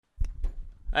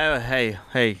Oh, hi.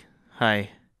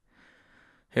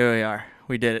 Here we are.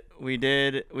 We did it. We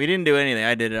didn't do anything.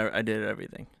 I did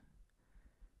everything.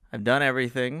 I've done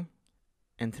everything,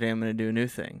 and today I'm going to do a new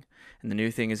thing. And the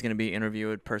new thing is going to be interview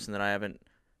a person that I haven't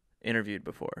interviewed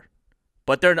before.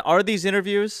 But there are these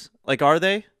interviews? Like, are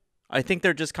they? I think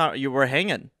they're just you were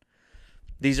hanging.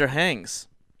 These are hangs.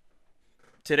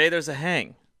 Today there's a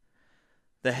hang.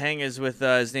 The hang is with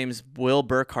his name's Will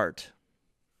Burkhart.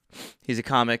 He's a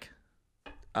comic,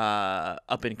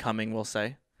 up and coming, we'll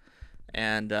say.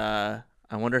 And I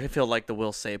wonder if he'll like the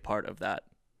will say part of that.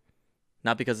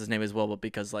 Not because his name is Will, but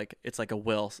because like it's like a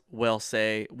will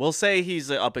say. We'll say he's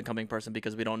an up and coming person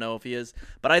because we don't know if he is,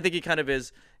 but I think he kind of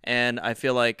is, and I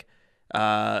feel like,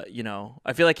 I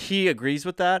feel like he agrees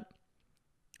with that.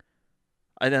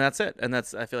 And then that's it, and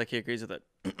I feel like he agrees with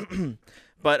it.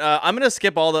 But I'm gonna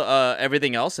skip all the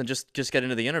everything else and just get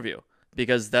into the interview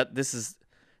because this is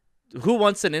who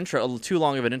wants an intro too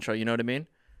long of an intro, you know what I mean?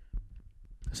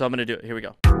 So I'm gonna do it. Here we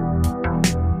go.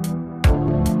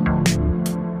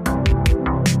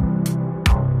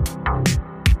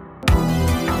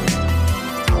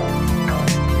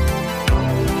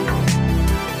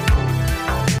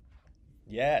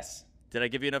 Yes. Did I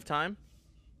give you enough time?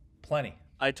 Plenty.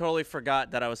 I totally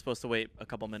forgot that I was supposed to wait a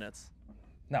couple minutes.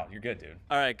 No, you're good, dude.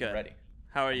 All right, good. I'm ready.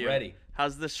 How are you? Ready.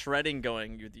 How's the shredding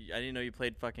going? I didn't know you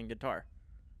played fucking guitar.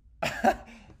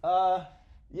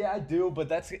 Yeah, I do, but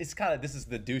this is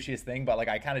the douchiest thing, but like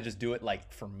I kind of just do it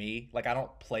like for me. Like I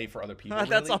don't play for other people.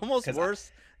 That's really, almost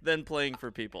worse than playing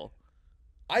for people.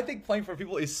 I think playing for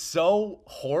people is so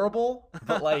horrible,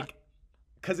 but like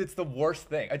because it's the worst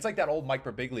thing. It's like that old Mike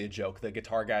Birbiglia joke, the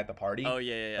guitar guy at the party. Oh,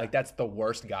 yeah. Like that's the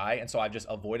worst guy, and so I've just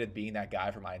avoided being that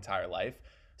guy for my entire life.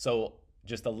 So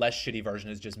just the less shitty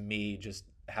version is just me just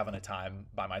having a time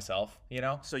by myself, you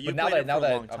know? So you but played it for a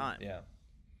long time. Yeah.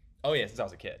 Oh yeah, since I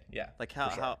was a kid. Yeah. Like for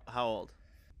sure. how old?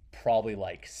 Probably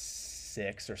like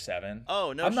 6 or 7.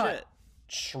 Oh, no I'm shit. not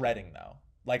shredding though.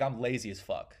 Like I'm lazy as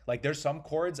fuck. Like there's some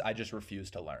chords I just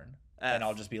refuse to learn. F. And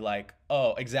I'll just be like,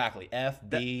 oh, exactly. F,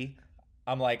 B.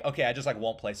 I'm like, okay, I just like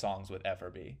won't play songs with F or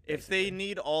B. If they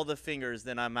need all the fingers,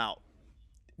 then I'm out.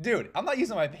 Dude, I'm not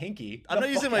using my pinky. I'm not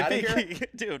using my outta here. pinky.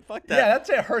 Dude, fuck that. Yeah, that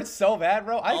shit hurts so bad,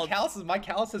 bro. I have calluses. My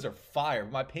calluses are fire,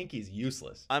 but my pinky's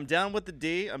useless. I'm down with the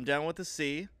D. I'm down with the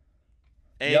C.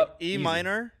 Yep, E easy.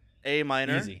 minor. A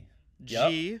minor. Easy.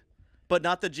 G. But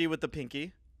not the G with the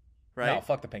pinky. Right? No,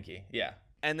 fuck the pinky. Yeah.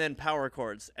 And then power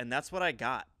chords. And that's what I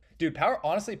got. Dude,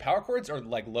 honestly, power chords are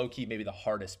like low-key maybe the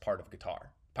hardest part of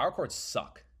guitar. Power chords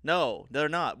suck. No, they're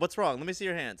not. What's wrong? Let me see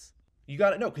your hands. You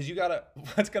gotta no, because you gotta.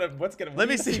 What's gonna? Let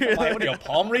me see your. What are you, a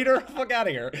palm reader? Fuck out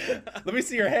of here. Let me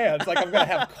see your hands. Like I'm gonna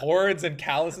have chords and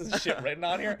calluses and shit written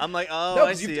on here. I'm like, oh, No,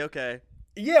 I see. Okay.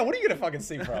 Yeah, what are you gonna fucking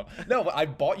see from? No, but I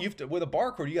bought you with a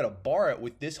bar chord. You gotta bar it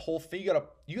with this whole thing.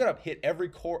 You gotta hit every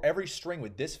chord, every string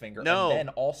with this finger. No, and then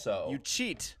also you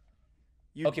cheat.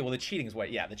 Okay, well the cheating's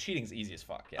the cheating's easy as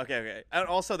fuck. Yeah. Okay. And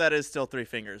also, that is still 3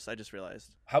 fingers. I just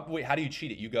realized. How do you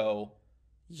cheat it? You go.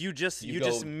 You just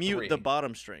go mute 3. the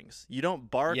bottom strings. You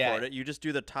don't bar Yeah. chord it. You just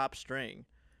do the top string,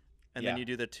 and then you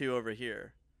do the 2 over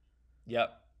here.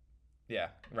 Yep. Yeah.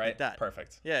 Right. Like that.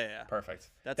 Perfect. Yeah. Perfect.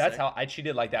 That's That's sick. how I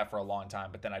cheated like that for a long time,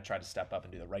 but then I tried to step up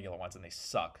and do the regular ones, and they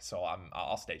suck. So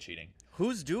I'll stay cheating.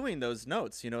 Who's doing those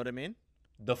notes? You know what I mean?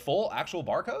 The full actual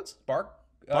barcodes, the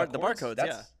chords,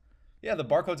 barcodes, yeah, the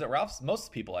barcodes at Ralph's.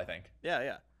 Most people, I think.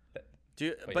 Yeah. But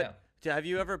yeah. Have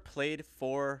you ever played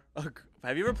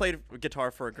guitar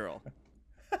for a girl?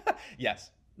 Yes.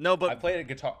 No, I but played a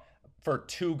guitar for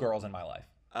 2 girls in my life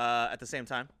at the same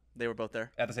time, they were both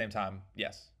there, at the same time.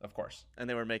 Yes, of course. and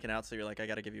they were making out. So you're like, I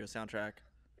got to give you a soundtrack.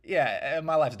 Yeah,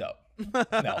 my life's dope.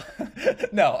 No,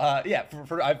 no. Yeah,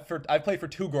 I've played for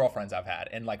 2 girlfriends I've had,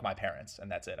 and like my parents, and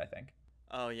that's it. I think.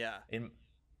 Oh yeah.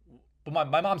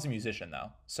 But my mom's a musician though,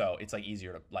 so it's like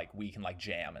easier to like we can like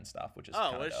jam and stuff, which is.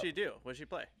 Oh, what does dope. she do? What does she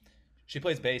play? She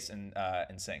plays bass and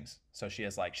sings. So she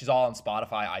has like she's all on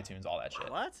Spotify, iTunes, all that shit.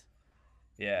 What?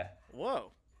 Yeah.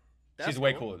 Whoa. That's She's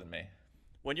way cool. cooler than me.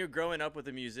 When you're growing up with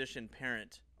a musician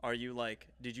parent, are you like,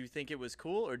 did you think it was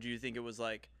cool, or do you think it was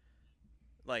like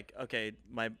okay,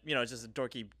 it's just a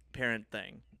dorky parent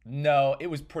thing? No, it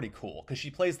was pretty cool because she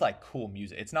plays like cool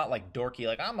music. It's not like dorky,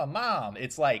 like I'm a mom.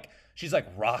 It's like she's like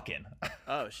rocking.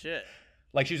 Oh shit.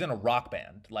 Like she's in a rock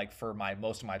band like for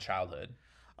most of my childhood.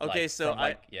 Okay, like, so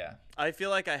yeah. I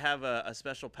feel like I have a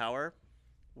special power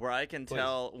where I can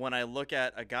tell when I look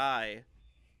at a guy,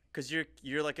 because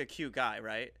you're like a cute guy,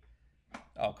 right?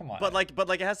 Oh come on. But like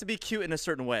it has to be cute in a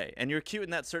certain way, and you're cute in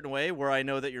that certain way where I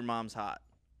know that your mom's hot.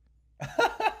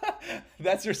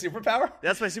 That's your superpower?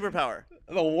 That's my superpower.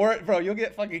 The war, bro, you'll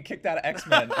get fucking kicked out of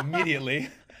X-Men immediately.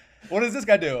 What does this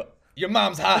guy do? Your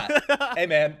mom's hot. Hey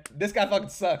man, this guy fucking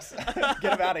sucks. Get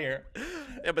him out of here.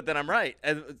 Yeah, but then I'm right.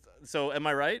 And so am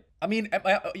I right? I mean,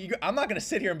 I'm not gonna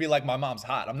sit here and be like my mom's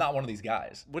hot. I'm not one of these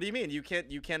guys. What do you mean? You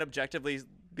can't objectively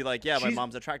be like, yeah, my She's-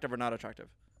 mom's attractive or not attractive.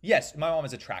 Yes, my mom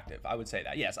is attractive. I would say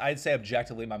that. Yes, I'd say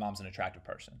objectively my mom's an attractive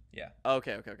person. Yeah.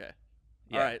 Okay.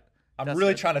 Yeah. All right. I'm That's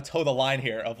really good. trying to toe the line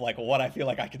here of like what I feel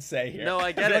like I can say here. No,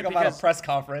 I get I feel it, like I'm at a because- press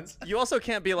conference. You also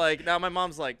can't be like, no, my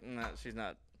mom's like, no, she's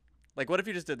not. Like, what if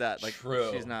you just did that? Like, True.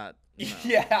 she's not. No.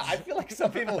 Yeah, I feel like some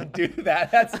people would do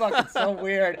that. That's fucking so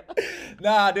weird.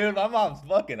 Nah, dude, my mom's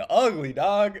fucking ugly,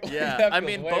 dog. Yeah, That I feels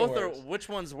mean, way both worse. are. Which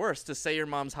one's worse, to say your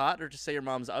mom's hot or to say your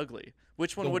mom's ugly?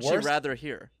 Which one The would worst- she rather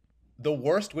hear? The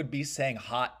worst would be saying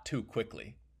hot too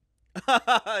quickly.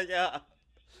 Yeah.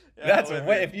 That's with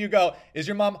way, you. if you go, is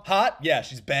your mom hot? Yeah,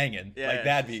 she's banging. Yeah, like yeah,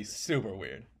 that'd be super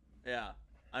weird. Yeah.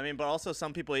 I mean, but also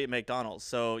some people eat McDonald's,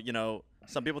 so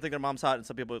some people think their mom's hot and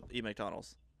some people eat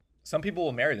McDonald's. Some people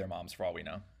will marry their moms for all we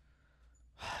know.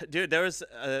 Dude, there was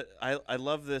I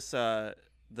love this the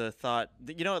thought,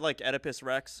 like Oedipus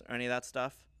Rex or any of that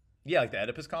stuff. Yeah, like the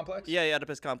Oedipus complex. Yeah,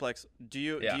 Oedipus complex. Do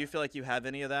you feel like you have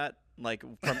any of that, like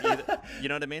from either? You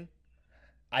know what I mean?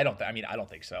 I don't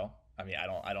think so. I mean, I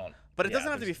don't. But it yeah,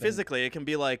 doesn't have to be there's been- physically. It can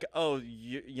be like, oh,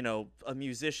 a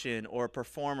musician or a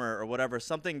performer or whatever,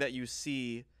 something that you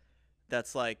see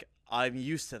that's like, I'm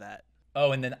used to that.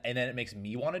 Oh, and then it makes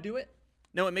me want to do it.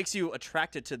 No, it makes you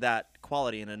attracted to that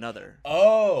quality in another.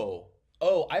 Oh,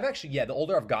 I've actually, the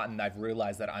older I've gotten, I've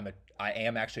realized that I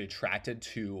am actually attracted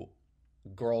to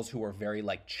girls who are very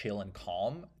like chill and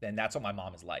calm, and that's what my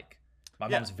mom is like. My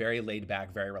Yeah. mom's very laid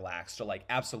back, very relaxed. So like,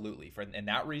 absolutely, and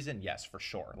that reason, yes, for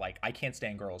sure. Like, I can't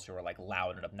stand girls who are like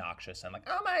loud and obnoxious and like,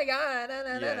 oh my god,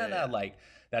 Yeah. like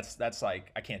that's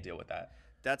like, I can't deal with that.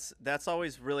 That's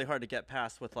always really hard to get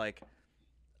past with like.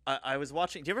 I was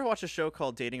watching. Do you ever watch a show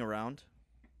called Dating Around?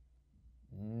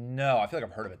 No, I feel like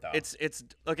I've heard of it though. It's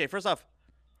okay. First off,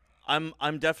 I'm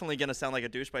definitely gonna sound like a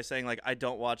douche by saying like I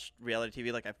don't watch reality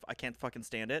TV. Like I can't fucking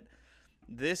stand it.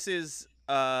 This is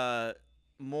more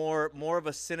of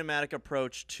a cinematic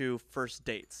approach to first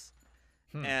dates.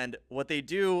 And what they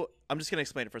do, I'm just gonna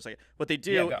explain it for a second. What they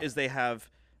do go. is they have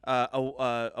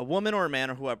a woman or a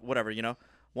man or whoever, whatever,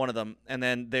 one of them, and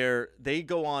then they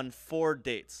go on 4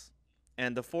 dates,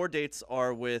 and the 4 dates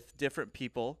are with different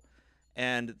people,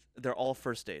 and they're all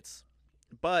first dates,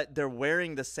 but they're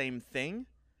wearing the same thing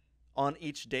on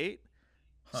each date.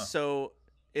 So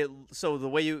the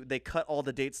way they cut all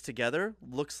the dates together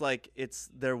looks like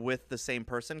they're with the same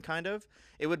person, kind of.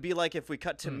 It would be like if we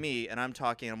cut to me and I'm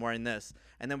talking, I'm wearing this,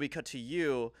 and then we cut to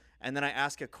you, and then I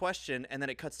ask a question, and then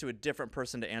it cuts to a different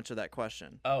person to answer that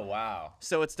question. Oh wow.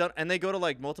 So it's done, and they go to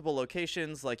like multiple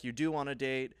locations, like you do on a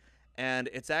date, and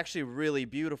it's actually really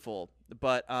beautiful.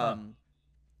 But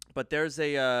but there's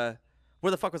a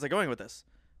where the fuck was I going with this?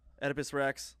 Oedipus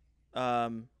Rex.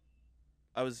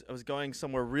 I was going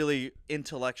somewhere really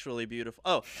intellectually beautiful.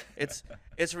 Oh,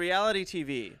 it's reality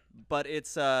TV, but it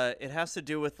has to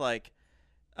do with like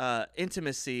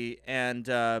intimacy and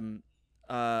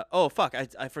oh fuck,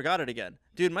 I forgot it again.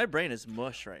 Dude, my brain is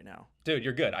mush right now. Dude,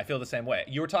 you're good. I feel the same way.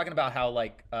 You were talking about how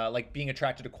like being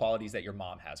attracted to qualities that your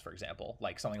mom has, for example,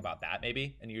 like something about that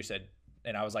maybe. And you said,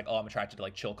 and I was like, oh, I'm attracted to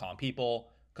like chill, calm people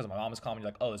because my mom is calm. You're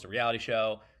like, oh, there's a reality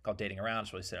show called Dating Around.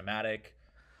 It's really cinematic.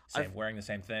 Wearing the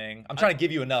same thing. I'm trying to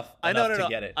give you enough to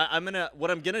get it.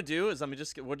 What I'm gonna do is I'm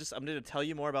gonna tell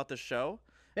you more about this show,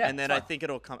 Yeah, and then it's I fine. think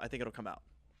it'll come out.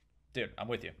 Dude, I'm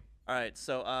with you. All right,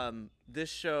 so this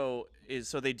show is,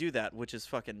 so they do that, which is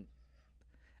fucking.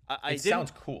 It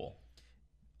sounds cool.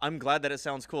 I'm glad that it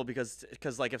sounds cool because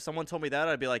like if someone told me that,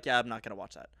 I'd be like, yeah, I'm not gonna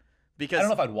watch that. Because I don't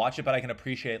know if I'd watch it, but I can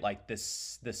appreciate like the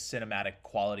cinematic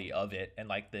quality of it and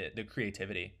like the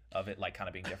creativity of it, like kind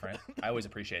of being different. I always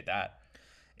appreciate that.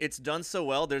 it's done so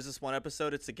well. There's this one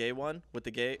episode. It's a gay one with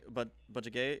bunch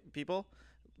of gay people.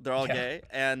 They're all gay,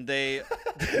 and they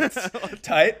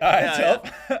Tight. All right,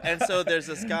 yeah. so And so there's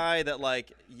this guy that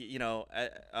like you go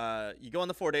on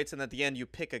the 4 dates, and at the end you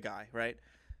pick a guy, right?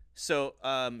 So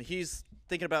he's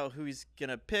thinking about who he's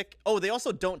gonna pick. Oh, they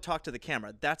also don't talk to the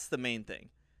camera. That's the main thing.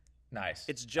 nice.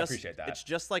 It's just I appreciate that. It's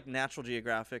just like Natural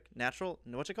Geographic.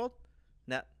 What's it called?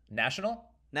 National.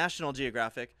 National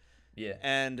Geographic. Yeah.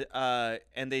 And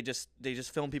they just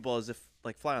film people as if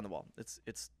like fly on the wall.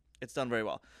 It's done very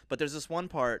well. But there's this one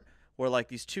part where like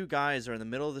these 2 guys are in the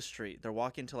middle of the street. They're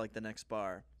walking to like the next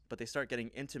bar, but they start getting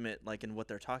intimate like in what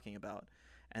they're talking about.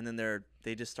 And then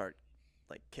they just start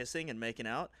like kissing and making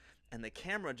out, and the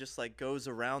camera just like goes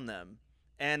around them.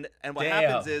 And what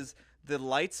happens is the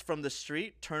lights from the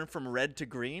street turn from red to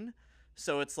green.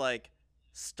 So it's like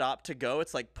stop to go.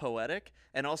 It's like poetic,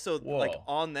 and also like Whoa.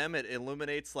 on them it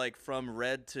illuminates like from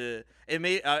red to. It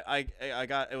made I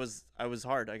got it was I was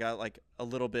hard. I got like a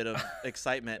little bit of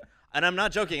excitement, and I'm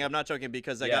not joking. I'm not joking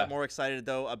because I Yeah. got more excited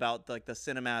though about like the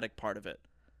cinematic part of it.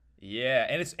 Yeah,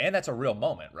 and that's a real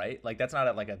moment, right? Like that's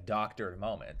not like a doctored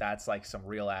moment. That's like some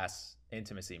real ass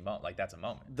intimacy moment. Like that's a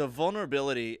moment. The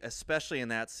vulnerability, especially in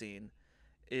that scene,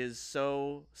 is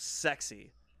so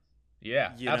sexy.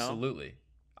 Yeah, You know? absolutely.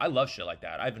 I love shit like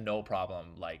that. I have no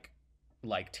problem like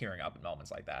tearing up at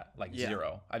moments like that. Like Yeah.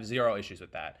 zero. I have zero issues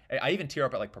with that. I even tear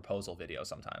up at like proposal videos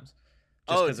sometimes.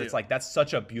 Just Oh, because dude. it's like that's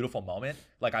such a beautiful moment.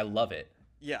 Like I love it.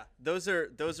 Yeah, those are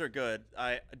good.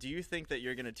 Do you think that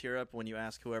you're gonna tear up when you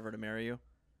ask whoever to marry you?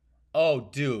 Oh,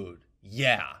 dude.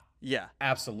 Yeah. Yeah,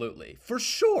 Absolutely. For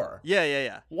sure.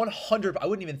 yeah. 100. I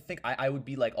wouldn't even think I would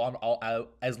be like on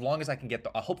as long as I can get the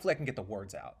hopefully I can get the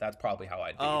words out. That's probably how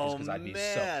I'd be Oh, just because I'd be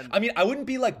man. so I mean, I wouldn't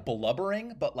be like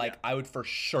blubbering, but like Yeah. I would for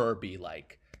sure be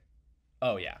like,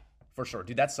 oh yeah, for sure.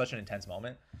 Dude, that's such an intense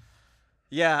moment.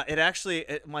 Yeah, it actually.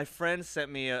 My friend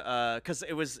sent me because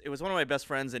it was one of my best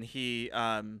friends, and he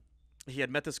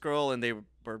had met this girl, and they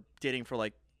were dating for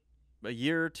like a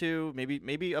year or two,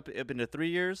 maybe up into 3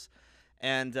 years,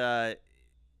 and oh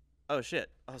shit,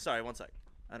 oh sorry, one sec,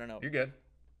 I don't know, You're good.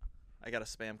 I got a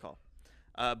spam call.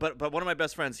 But one of my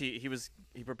best friends, he was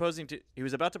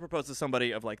about to propose to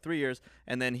somebody of like 3 years,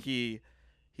 and then he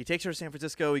takes her to San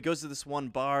Francisco. He goes to this one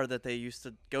bar that they used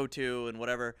to go to and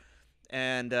whatever,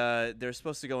 and they're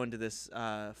supposed to go into this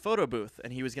photo booth,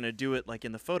 and he was gonna do it like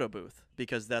in the photo booth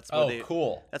because that's where Oh,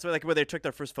 cool. that's where they took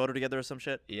their first photo together or some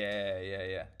shit.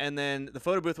 Yeah. And then the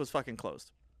photo booth was fucking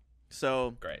closed,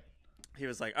 so Great. he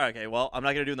was like, okay, well, I'm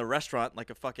not gonna do it in the restaurant like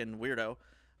a fucking weirdo.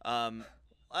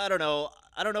 I don't know.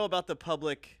 I don't know about the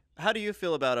public. How do you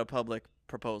feel about a public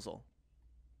proposal?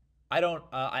 I don't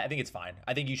I think it's fine.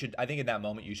 I think in that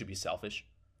moment you should be selfish.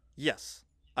 Yes,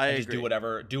 I And agree.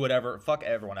 just do whatever. Fuck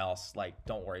everyone else. Like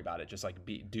don't worry about it. Just like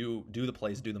do the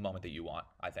place, do the moment that you want,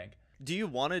 I think. Do you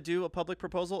want to do a public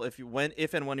proposal if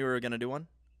and when you were gonna do one?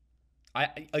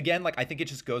 I again like I think it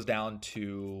just goes down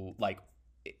to like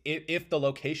if the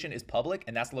location is public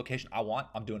and that's the location I want,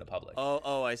 I'm doing it public.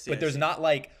 Oh, I see. But I there's see. not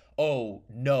like, oh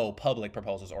no public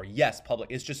proposals or yes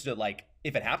public. It's just that, like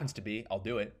if it happens to be, I'll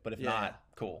do it. But if Yeah. not,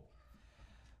 cool.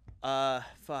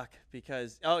 Fuck.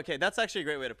 Because okay, that's actually a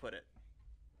great way to put it.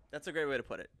 That's a great way to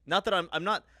put it. Not that I'm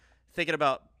not thinking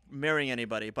about marrying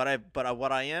anybody, but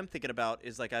what I am thinking about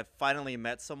is like I've finally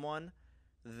met someone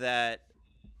that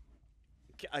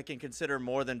I can consider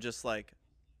more than just like,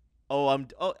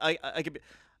 I could be,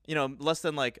 less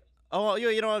than like, oh,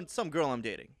 I'm some girl I'm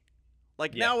dating.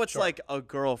 Like Yeah, now it's sure. like a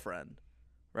girlfriend,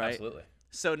 right? Absolutely.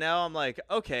 So now I'm like,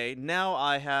 okay, now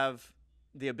I have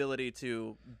the ability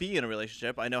to be in a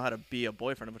relationship. I know how to be a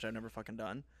boyfriend, which I've never fucking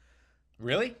done.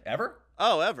 Really? Ever?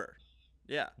 Oh, ever.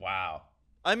 Yeah. Wow.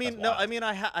 I mean, That's no, wild. I mean,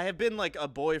 I have been like a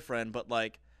boyfriend, but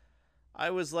like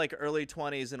I was like early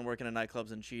 20s and working in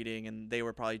nightclubs and cheating, and they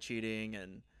were probably cheating,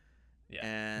 and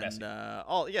Yeah. Messy.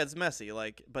 yeah, it's messy.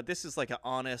 Like, but this is like an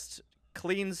honest,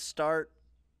 clean start.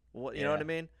 What you know Yeah. what I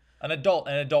mean? An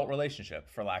adult relationship,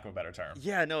 for lack of a better term.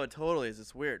 Yeah, no, it totally is.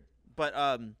 It's weird, but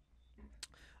all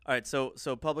right. So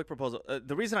public proposal.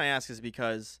 The reason I ask is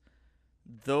because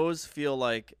those feel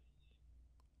like,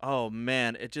 oh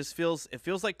man, it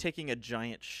feels like taking a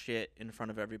giant shit in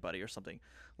front of everybody or something.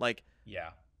 Like,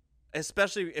 Yeah.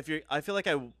 especially if you're, I feel like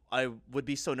I would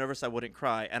be so nervous I wouldn't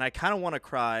cry, and I kind of want to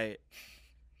cry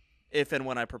if and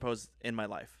when I propose in my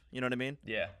life. You know what I mean?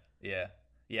 Yeah. You're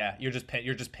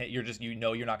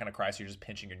not gonna cry, so you're just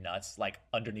pinching your nuts like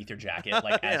underneath your jacket,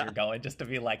 like as Yeah. you're going, just to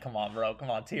be like, come on, bro, come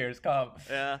on, tears, come.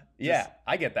 Yeah. Yeah,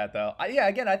 I get that though.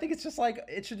 Again, I think it's just like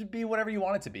it should be whatever you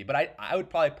want it to be. But I would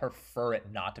probably prefer it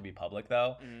not to be public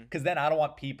though, Mhm. because then I don't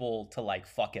want people to like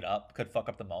fuck it up, could fuck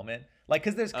up the moment. Like,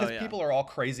 because Oh, yeah. people are all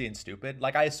crazy and stupid.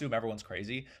 Like, I assume everyone's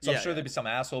crazy, so Yeah, I'm sure yeah. there'd be some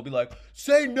asshole be like,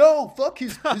 "Say no, fuck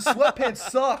his sweatpants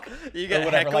suck." You or get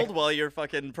whatever. heckled Like, while you're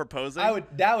fucking proposing.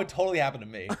 that would totally happen to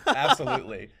me.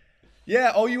 Absolutely.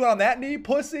 Yeah. Oh, you went on that knee,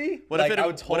 pussy? What Like, if I it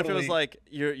would what if it was totally- like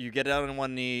you get down on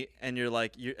one knee and you're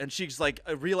like and she's like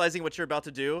realizing what you're about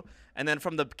to do, and then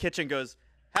from the kitchen goes,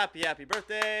 happy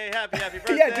birthday, happy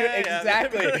birthday. Yeah, dude,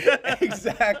 happy-" exactly.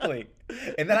 Exactly.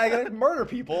 And then I gotta murder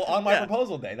people on my Yeah.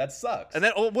 proposal day. That sucks. And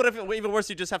then what if even worse?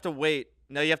 You just have to wait.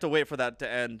 Now you have to wait for that to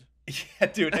end. yeah,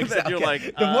 dude, then exactly. you're like,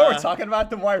 the more we're talking about it,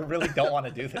 the more I really don't want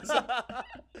to do this.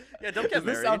 Yeah, don't get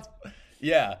This married.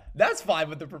 yeah, that's fine.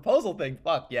 But the proposal thing,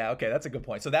 fuck yeah, okay, that's a good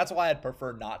point. So that's why I'd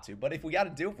prefer not to. But if we gotta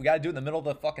do it in the middle of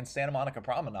the fucking Santa Monica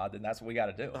Promenade, then that's what we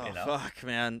gotta do. Oh you know? fuck,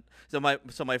 man. So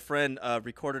my friend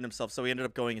recorded himself. So we ended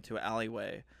up going into an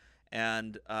alleyway,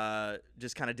 and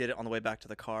just kind of did it on the way back to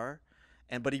the car.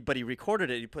 And but he recorded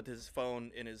it. He put his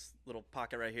phone in his little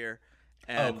pocket right here,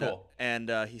 and cool.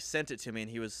 He sent it to me,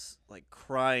 and he was like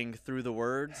crying through the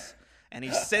words. And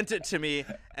he sent it to me,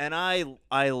 and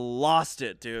I lost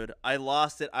it, dude. I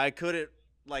lost it. I couldn't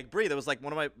like breathe. It was like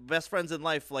one of my best friends in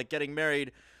life, like getting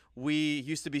married. We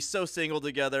used to be so single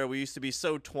together. We used to be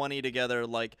so 20 together.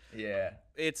 Like, Yeah.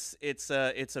 it's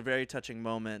a very touching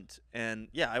moment. And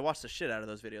yeah, I watched the shit out of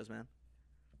those videos, man.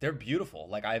 They're beautiful.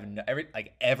 Like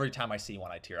every time I see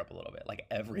one, I tear up a little bit. Like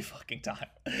every fucking time.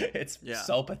 It's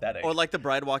so pathetic. Or like the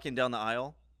bride walking down the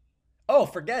aisle. Oh,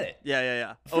 forget it.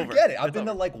 Yeah. Forget it. I've been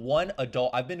to like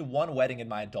I've been to one wedding in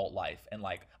my adult life, and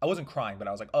like I wasn't crying, but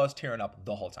I was like, oh, I was tearing up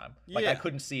the whole time. Like I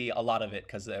couldn't see a lot of it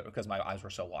because my eyes were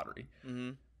so watery. Mm-hmm.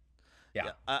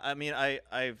 Yeah. I mean,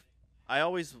 I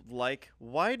always like,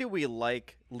 why do we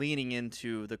like leaning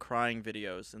into the crying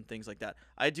videos and things like that?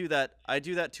 I do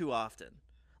that too often.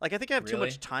 Like I think I have too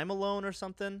much time alone or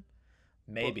something.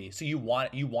 Maybe. So you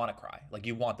want to cry. Like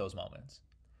you want those moments.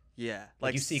 Yeah.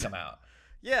 Like you seek them out.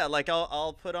 Yeah, like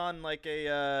I'll put on like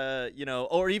a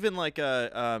or even like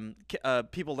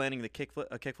people landing a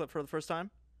kickflip for the first time.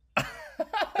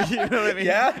 You know what I mean?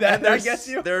 Yeah, I guess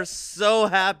you. They're so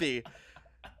happy,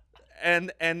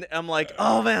 and I'm like,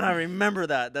 oh man, I remember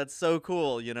that. That's so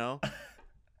cool, you know.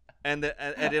 And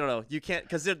I don't know, you can't,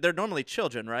 because they're normally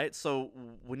children, right? So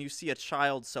when you see a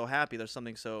child so happy, there's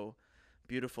something so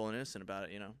beautiful and innocent about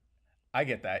it, you know. I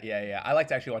get that. Yeah. I like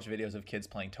to actually watch videos of kids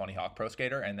playing Tony Hawk Pro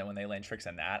Skater, and then when they land tricks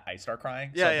in that, I start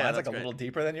crying. Yeah, so mine's like great. a little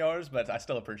deeper than yours, but I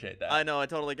still appreciate that. I know, I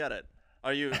totally get it.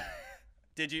 Are you?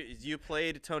 You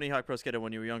played Tony Hawk Pro Skater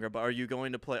when you were younger, but are you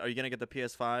going to play? Are you going to get the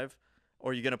PS5,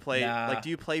 or are you going to play? Nah. Like, do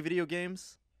you play video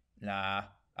games? Nah,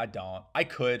 I don't. I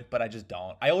could, but I just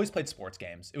don't. I always played sports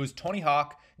games. It was Tony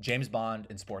Hawk, James Bond,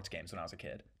 and sports games when I was a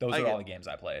kid. Those are all the games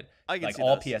I played. I can like see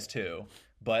all those. PS2.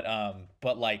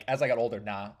 But like as I got older,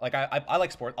 nah. Like I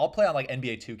like sport. I'll play on like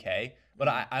NBA 2K, but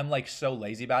I'm like so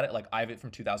lazy about it. Like I have it from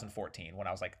 2014 when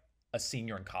I was like a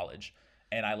senior in college,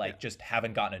 and I like just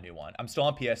haven't gotten a new one. I'm still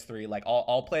on PS3. Like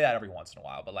I'll play that every once in a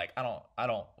while, but like I don't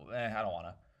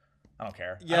wanna. I don't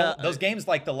care. Yeah, those games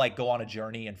like to like go on a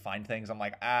journey and find things. I'm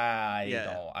like,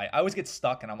 I always get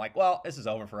stuck, and I'm like, well, this is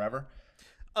over forever.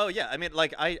 Oh yeah, I mean,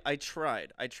 like I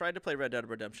tried to play Red Dead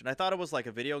Redemption. I thought it was like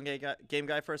a video game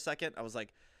guy for a second. I was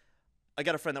like, I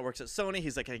got a friend that works at Sony.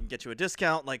 He's like, I can get you a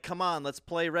discount. Like, come on, let's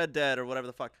play Red Dead or whatever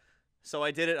the fuck. So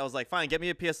I did it. I was like, fine, get me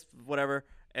a PS whatever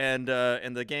and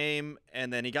the game.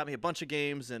 And then he got me a bunch of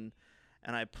games and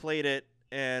I played it.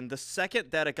 And the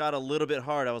second that it got a little bit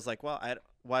hard, I was like, well,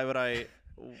 why would I?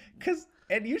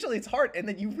 And usually it's hard, and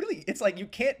then it's like you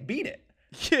can't beat it.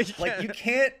 Like you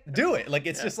can't do it. Like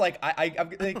it's just like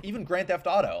I'm like, even Grand Theft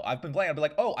Auto. I've been playing. I'll be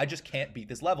like, oh, I just can't beat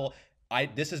this level.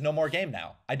 This is no more game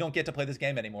now. I don't get to play this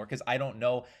game anymore because I don't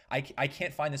know. I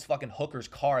can't find this fucking hooker's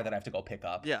car that I have to go pick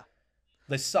up. Yeah,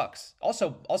 this sucks.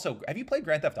 Also, have you played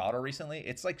Grand Theft Auto recently?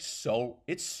 It's like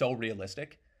it's so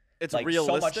realistic. It's like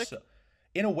realistic so much so,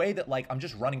 in a way that like I'm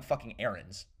just running fucking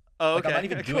errands. Oh, like okay. I'm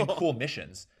not even doing cool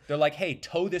missions. They're like, hey,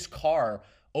 tow this car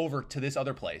over to this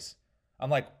other place. I'm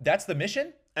like, that's the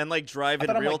mission? And like drive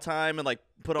in real time and like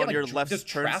put on your left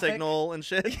turn signal and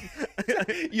shit.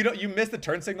 You miss the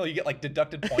turn signal, you get like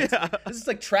deducted points. Yeah. This is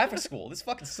like traffic school. This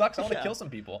fucking sucks. I want to kill some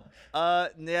people.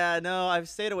 Yeah, no, I've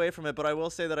stayed away from it, but I will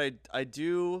say that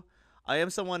I am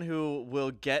someone who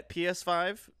will get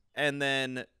PS5 and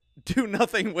then do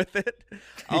nothing with it.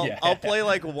 I'll play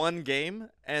like one game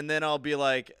and then I'll be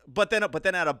like, but then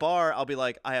at a bar I'll be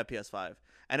like, I have PS5.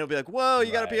 And it'll be like, whoa,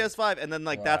 you got a PS5. And then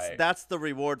like that's the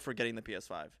reward for getting the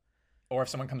PS5. Or if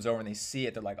someone comes over and they see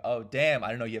it, they're like, oh, damn, I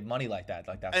didn't know you have money like that.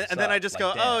 Like that. And then I just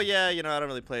like, go, oh, yeah, I don't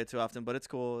really play it too often, but it's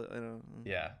cool.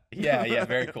 Yeah.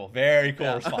 Very cool. Very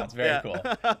cool response. Very cool.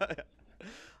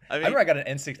 I remember I got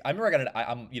an N6.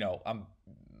 I'm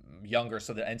younger,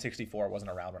 so the N64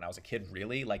 wasn't around when I was a kid,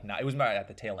 really. Like, it was at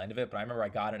the tail end of it, but I remember I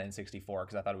got an N64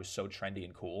 because I thought it was so trendy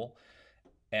and cool.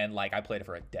 And like I played it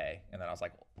for a day, and then I was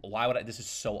like, "Why would I? This is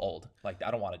so old. Like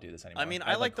I don't want to do this anymore." I mean,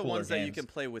 I like the ones that you can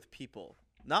play with people,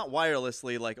 not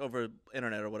wirelessly, like over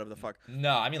internet or whatever the fuck.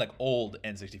 No, I mean like old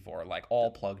N64, like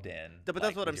all plugged in. But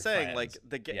that's what I'm saying. Like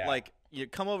like you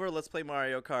come over, let's play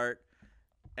Mario Kart.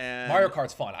 And Mario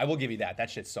Kart's fun. I will give you that. That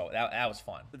shit's that was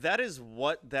fun. That is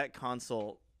what that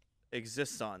console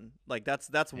exists on. Like that's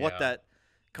what that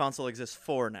console exists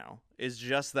for now. Is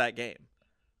just that game.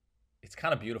 It's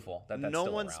kind of beautiful that that's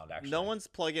still around, actually. No one's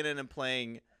plugging in and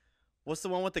playing What's the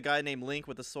one with the guy named Link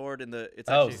with the sword and the? It's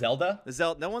Oh, actually Zelda. the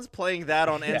Zelda. No one's playing that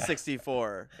on Yeah.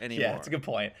 N64 anymore. Yeah, it's a good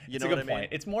point. You It's know a good what I mean?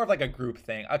 point. It's more of like a group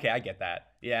thing. Okay, I get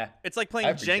that. Yeah. It's like I playing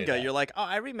appreciate Jenga. that. You're like, oh,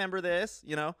 I remember this.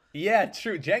 You know, Yeah,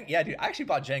 true. Yeah, dude. I actually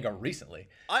bought Jenga recently.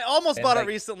 I almost And, bought it like-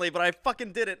 recently, but I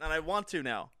fucking did it, and I want to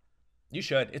now. You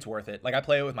should. It's worth it. Like I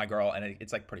play it with my girl, and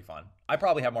it's like pretty fun. I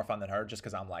probably have more fun than her, just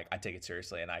because I'm like I take it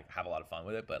seriously and I have a lot of fun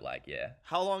with it. But like, yeah,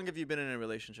 How long have you been in a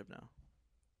relationship now?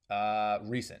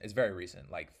 recent. It's very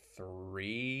recent. Like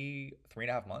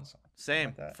 3.5 months. Same.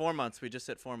 like that. 4 months. We just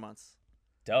hit 4 months.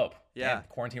 Dope. Yeah. Damn,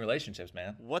 quarantine relationships,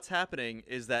 man. What's happening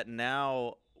is that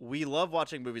now we love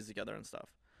watching movies together and stuff,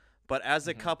 but as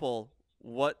a couple,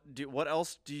 what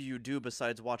else do you do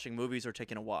besides watching movies or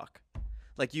taking a walk?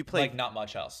 Like you play Like not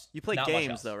much else. you play Not much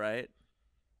games else. though, right?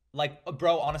 Like,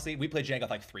 bro, honestly, we played Jenga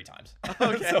like 3 times.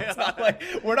 Okay. So it's not like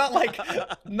we're not like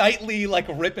nightly like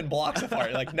ripping blocks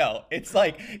apart. Like, no, it's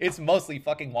like it's mostly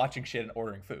fucking watching shit and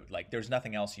ordering food. Like, there's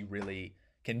nothing else you really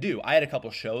can do. I had a couple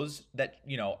shows that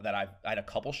I had a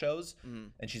couple shows,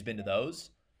 and she's been to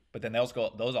those, but then those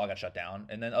all got shut down.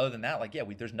 And then other than that, like, yeah,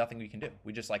 there's nothing we can do.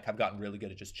 We just like have gotten really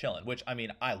good at just chilling. Which I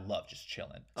mean, I love just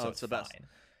chilling. So It's the best. fine.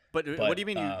 But what do you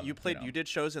mean you played? you know. You did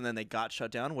shows and then they got shut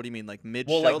down? What do you mean, like mid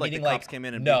Well, show? like Like the meaning cops like came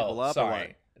in and beat no, people up?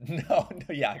 sorry, no,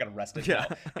 yeah, I got arrested. Yeah.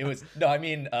 No, it was no. I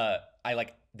mean, I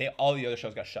like all the other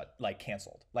shows got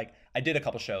canceled. Like I did a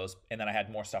couple shows and then I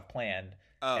had more stuff planned,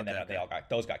 and then okay.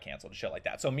 those got canceled and shit like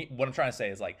that. So what I'm trying to say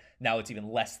is like now it's even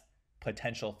less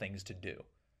potential things to do.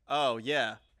 Oh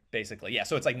yeah. Basically, yeah.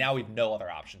 So it's like now we've no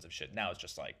other options of shit. Now it's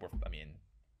just like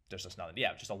there's just nothing.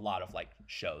 Yeah, just a lot of like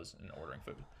shows and ordering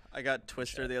food. I got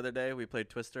Twister the other day. We played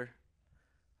Twister.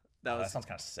 That sounds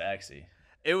kind of sexy.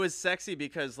 It was sexy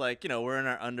because like, we're in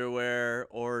our underwear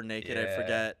or naked, I Yeah.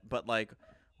 forget, but like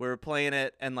we were playing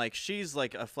it and like she's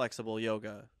like a flexible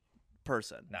yoga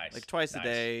person. Nice. Like twice a Nice.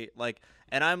 day, like,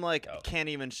 and I'm like Dope. can't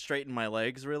even straighten my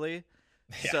legs really.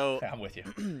 Yeah, So I'm with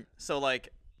you. so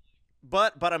like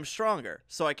but I'm stronger,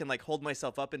 so I can like hold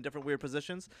myself up in different weird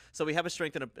positions. So we have a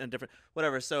strength in a different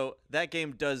whatever. So that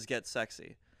game does get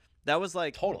sexy. That was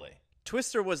like Totally.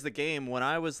 Twister was the game when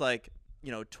I was like,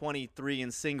 23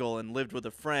 and single and lived with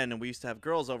a friend and we used to have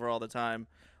girls over all the time,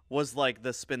 was like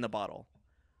the spin the bottle.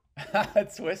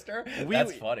 Twister?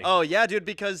 That's funny. Oh yeah, dude,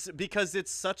 because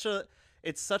it's such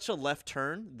a left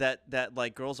turn that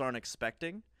like girls aren't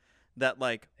expecting, that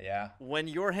like Yeah. when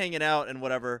you're hanging out and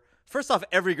whatever, first off,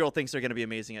 every girl thinks they're going to be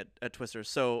amazing at Twister.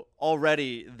 So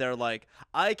already they're like,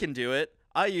 I can do it.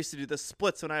 I used to do the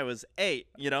splits when I was 8,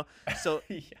 So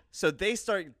Yeah. so they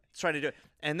start trying to do it.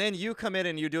 And then you come in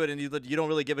and you do it and you don't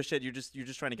really give a shit. You're just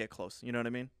trying to get close. You know what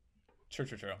I mean? True.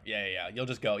 Yeah. You'll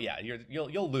just go. Yeah.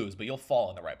 You'll lose, but you'll fall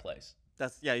in the right place.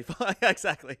 That's yeah,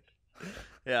 exactly.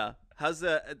 Yeah.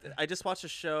 I just watched a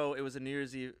show. It was a New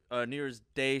Year's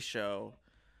Day show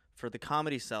for the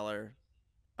Comedy Cellar.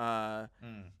 And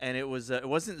it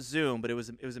wasn't Zoom, but it was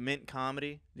a Mint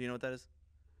comedy. Do you know what that is?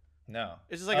 No.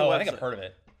 It's just like I a think website. I've heard of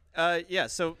it. Yeah,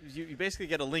 so you basically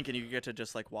get a link and you get to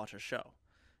just like watch a show.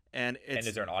 And it's And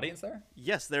is there an audience there?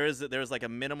 yes, there is like a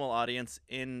minimal audience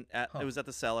it was at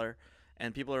the Cellar,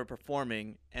 and people are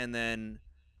performing, and then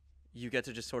you get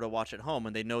to just sort of watch at home,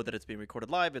 and they know that it's being recorded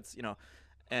live. It's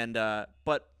and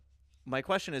but my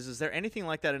question is there anything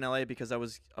like that in LA? Because I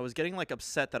was getting like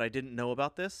upset that I didn't know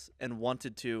about this and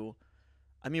wanted to.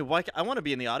 I mean, why? I want to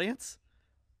be in the audience.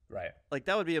 Right. Like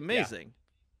that would be amazing.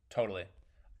 Totally.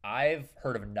 I've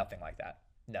heard of nothing like that.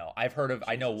 No, I've heard of.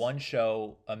 I know one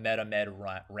show Ahmed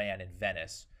ran in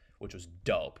Venice, which was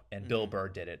dope, and Bill Burr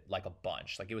did it like a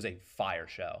bunch. Like it was a fire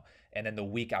show. And then the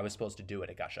week I was supposed to do it,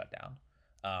 it got shut down.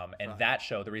 And that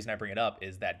show, the reason I bring it up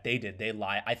is that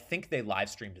I think they live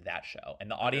streamed that show. And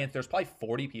the audience, there's probably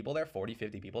 40 people there, 40,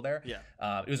 50 people there.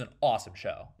 Yeah. It was an awesome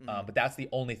show. But that's the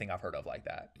only thing I've heard of like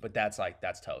that. But that's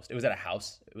toast. It was at a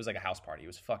house. It was like a house party. It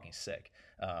was fucking sick.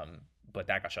 But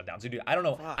that got shut down. So dude, I don't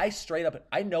know. Fuck.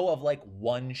 I know of like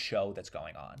one show that's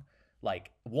going on.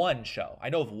 Like one show. I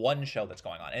know of one show that's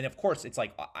going on. And of course it's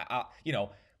like,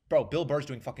 bro, Bill Burr's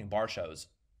doing fucking bar shows.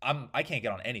 I can't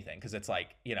get on anything because it's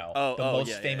like, the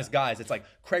most famous guys. It's like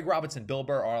Craig Robinson, Bill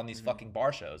Burr are on these fucking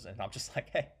bar shows. And I'm just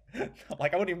like, hey,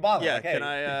 like I wouldn't even bother. Yeah, like,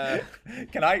 hey,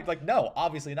 can I like, no,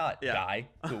 obviously not. Yeah. Guy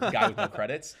with no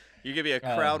credits. You give me a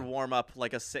crowd warm up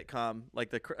like a sitcom, like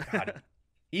the. God,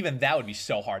 even that would be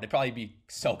so hard. It'd probably be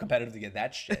so competitive to get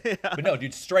that shit. But no,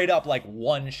 dude, straight up like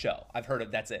one show. I've heard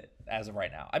of that's it as of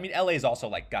right now. I mean, LA is also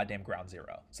like goddamn ground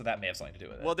zero, so that may have something to do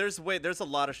with it. Well, there's a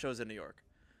lot of shows in New York,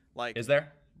 like. Is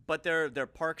there? But they're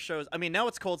park shows. I mean, now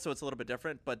it's cold, so it's a little bit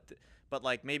different. But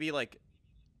like maybe like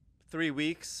 3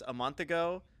 weeks, a month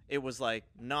ago, it was like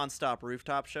nonstop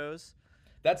rooftop shows.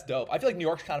 That's dope. I feel like New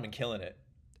York's kind of been killing it.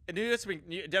 And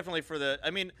definitely for the. I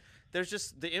mean, there's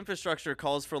just the infrastructure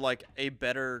calls for like a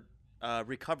better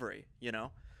recovery. You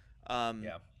know,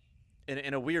 Yeah.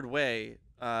 in a weird way.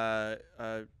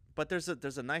 But there's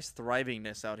a nice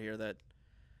thrivingness out here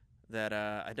that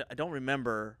I don't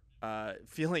remember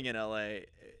feeling in LA.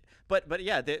 But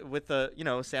yeah, with the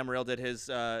Sam Morril did his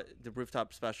the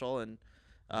rooftop special, and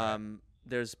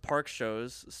there's park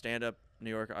shows, stand up New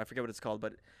York. I forget what it's called,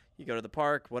 but you go to the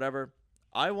park, whatever.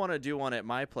 I want to do one at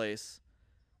my place,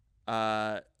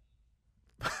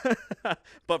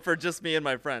 but for just me and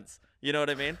my friends. You know what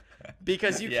I mean?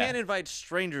 Because you Yeah. can't invite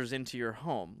strangers into your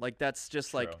home. Like that's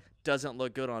just like True. doesn't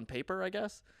look good on paper, I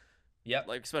guess. Yep.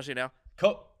 Like especially now.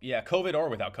 Yeah, COVID or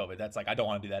without COVID. That's like I don't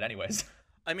want to do that anyways.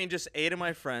 I mean, just 8 of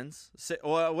my friends,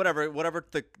 or whatever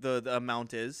the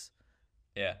amount is.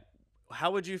 Yeah.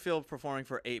 How would you feel performing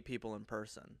for 8 people in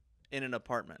person in an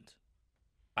apartment?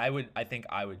 I think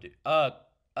I would do.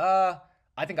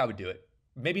 I think I would do it.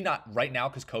 Maybe not right now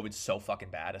because COVID's so fucking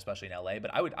bad, especially in LA.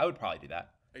 But I would probably do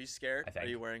that. Are you scared? I think. Are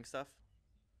you wearing stuff?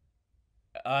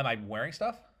 Am I wearing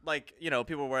stuff? Like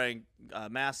people wearing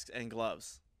masks and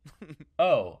gloves.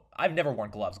 Oh, I've never worn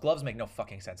gloves. Gloves make no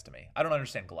fucking sense to me. I don't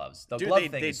understand gloves. The Dude, glove they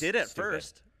thing is did at stupid.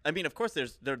 first. I mean, of course,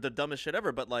 they're the dumbest shit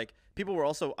ever. But like, people were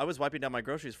also. I was wiping down my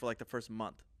groceries for like the first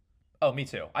month. Oh, me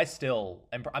too. I still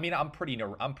am. I mean, I'm pretty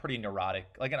neurotic.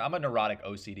 Like, I'm a neurotic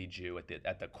OCD Jew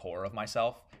at the core of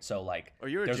myself. So like, Oh,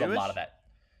 you're there's Jewish? a lot of that.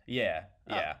 Yeah,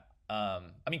 Oh. yeah.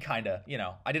 I mean, kinda.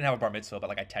 I didn't have a bar mitzvah, but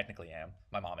like, I technically am.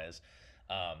 My mom is.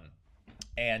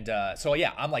 So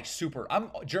yeah, I'm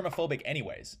germophobic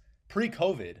anyways.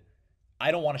 Pre-COVID,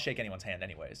 I don't want to shake anyone's hand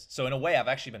anyways. So in a way, I've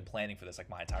actually been planning for this like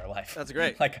my entire life. That's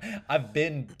great. Like I've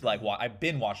been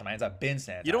washing my hands. I've been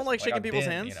sanitizing. You don't like shaking I've people's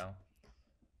been, hands?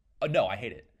 Oh, no, I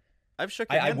hate it. I've shook.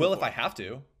 I Your hand will before. if I have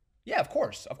to. Yeah, of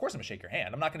course. Of course I'm gonna shake your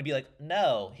hand. I'm not gonna be like,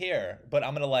 no, here. But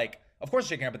I'm gonna like, of course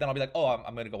shake your hand, but then I'll be like, oh,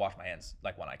 I'm gonna go wash my hands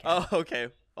like when I can. Oh, okay.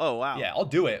 Oh, wow. Yeah, I'll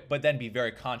do it, but then be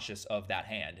very conscious of that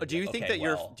hand. and Do be you like, think okay, that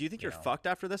you're? well, Do you think you're know. fucked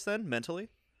after this then mentally,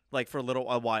 like for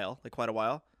a while, like quite a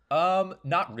while?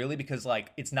 Not really, because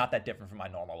like it's not that different from my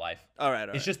normal life. All right.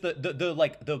 It's just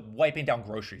the wiping down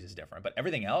groceries is different, but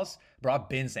everything else, bro, I've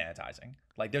been sanitizing.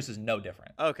 Like this is no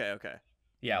different. Okay.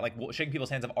 Yeah, like shaking people's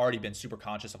hands, I've already been super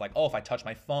conscious of like, oh, if I touch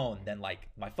my phone, then like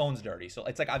my phone's dirty. So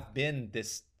it's like I've been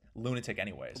this lunatic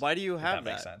anyways. Why do you if have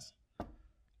that? Makes that? sense.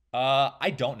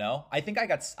 I don't know. I think I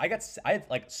had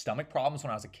like stomach problems when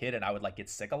I was a kid, and I would like get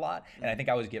sick a lot, and I think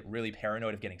I would get really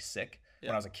paranoid of getting sick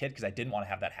when I was a kid because I didn't want to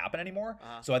have that happen anymore.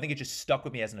 So I think it just stuck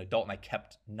with me as an adult, and I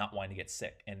kept not wanting to get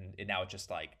sick, and now it just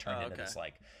like turned into this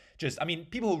like. I mean,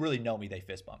 people who really know me, they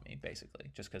fist bump me, basically,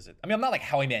 just because I mean, I'm not like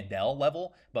Howie Mandel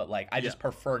level, but like, I just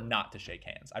prefer not to shake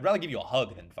hands. I'd rather give you a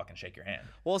hug than fucking shake your hand.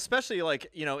 Well, especially like,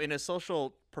 in a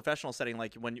social professional setting,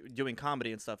 like when you're doing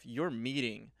comedy and stuff, you're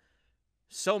meeting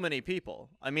so many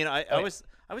people. I mean, I was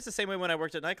the same way when I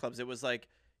worked at nightclubs. It was like,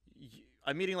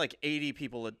 I'm meeting like 80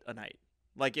 people a night.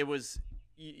 Like it was,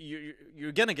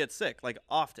 you're going to get sick like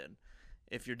often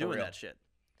if you're doing real. that shit.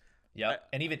 Yeah,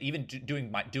 and even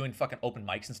doing fucking open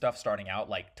mics and stuff, starting out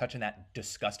like touching that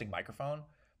disgusting microphone,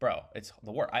 bro. It's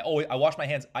the worst. I wash my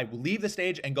hands. I leave the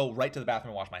stage and go right to the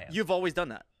bathroom and wash my hands. You've always done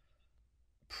that.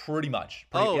 Pretty much.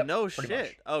 No pretty shit.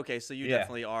 much. Okay, so you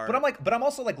definitely are. But I'm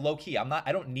also like low key.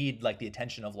 I don't need like the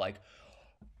attention of like,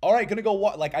 all right, gonna go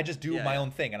what? Like I just do my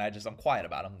own thing and I'm quiet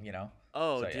about them.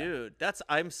 Oh, So, yeah. dude,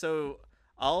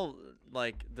 I'll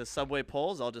like the subway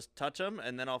poles. I'll just touch them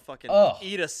and then I'll fucking Ugh.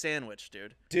 eat a sandwich,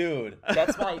 dude. Dude,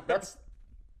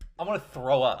 I'm gonna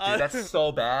throw up, dude. That's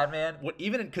so bad, man.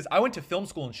 Even because I went to film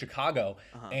school in Chicago,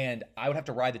 and I would have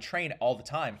to ride the train all the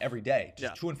time, every day,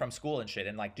 just to and from school and shit.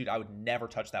 And like, dude, I would never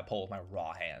touch that pole with my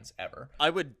raw hands ever,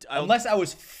 unless I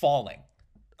was falling.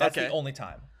 That's the only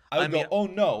time I would go. Oh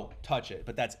no, touch it,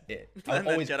 but that's it. I And would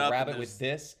then always get up grab and it with just-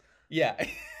 this. Yeah,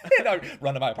 and I'd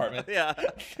run to my apartment. Yeah.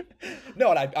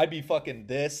 No, and I'd be fucking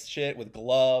this shit with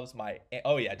gloves.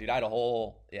 Oh yeah, dude, it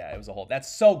was a whole.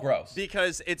 That's so gross.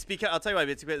 Because I'll tell you why.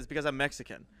 It's because I'm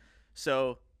Mexican,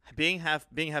 so being half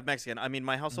Mexican. I mean,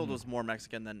 my household was more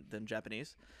Mexican than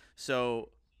Japanese, so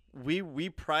we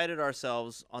prided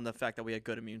ourselves on the fact that we had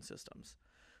good immune systems.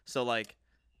 So like,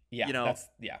 Yeah,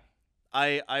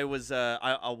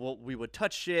 we would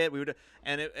touch shit.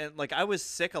 And like I was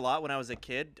sick a lot when I was a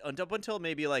kid, up until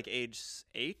maybe like age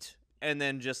 8, and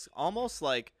then just almost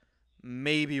like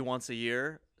maybe once a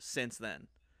year since then.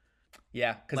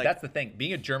 Yeah, because Like- that's the thing.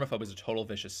 Being a germaphobe is a total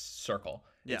vicious circle.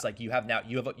 Yeah. It's like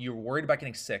you're worried about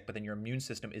getting sick, but then your immune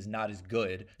system is not as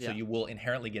good, so Yeah. you will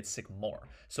inherently get sick more.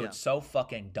 So Yeah. it's so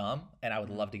fucking dumb, and I would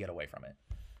love to get away from it.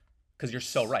 because you're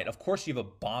so right. Of course you have a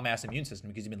bomb ass immune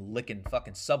system because you've been licking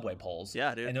fucking subway poles.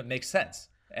 Yeah, dude. And it makes sense.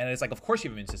 And it's like, of course you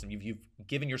have an immune system. You've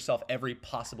given yourself every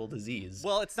possible disease.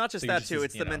 Well, it's not just So you're that just too. as-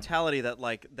 It's you the know. mentality that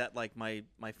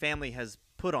my family has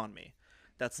put on me.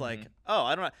 That's like, Mm-hmm. oh,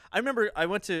 I don't know. I remember I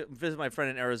went to visit my friend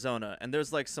in Arizona, and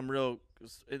there's like some real.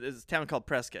 It's a town called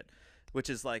Prescott, which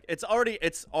is like it's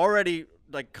already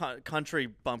like country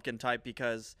bumpkin type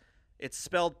because it's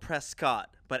spelled Prescott,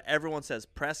 but everyone says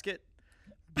Prescott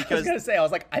I was because gonna say, I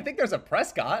was like, I think there's a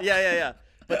Prescott. yeah.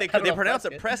 But I don't they know pronounce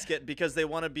it Prescott. Prescott because they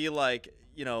want to be like,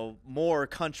 more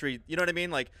country. You know what I mean?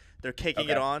 Like they're caking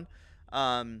it Okay.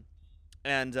 on.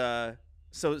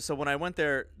 So when I went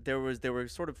there, they were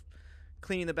sort of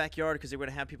cleaning the backyard because they were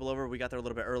gonna have people over. We got there a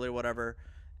little bit early, whatever.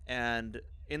 And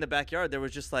in the backyard, there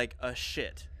was just like a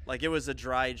shit, like it was a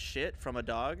dried shit from a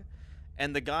dog.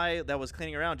 And the guy that was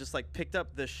cleaning around just like picked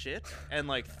up the shit and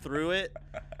like threw it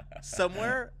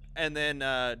somewhere, and then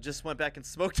just went back and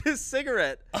smoked his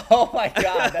cigarette. Oh my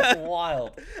god, that's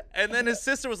wild. And then his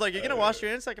sister was like, "You gonna wash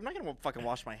your hands?" Like, I'm not gonna fucking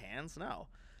wash my hands. No.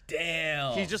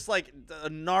 Damn. He's just like a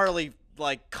gnarly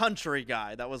like country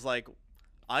guy that was like,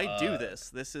 "I do this.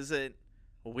 This isn't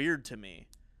weird to me.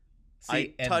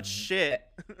 I and touch shit."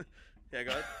 Yeah,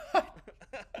 go ahead.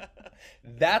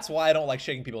 That's why I don't like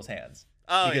shaking people's hands.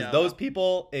 Oh, because yeah. those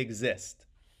people exist.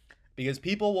 Because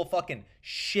people will fucking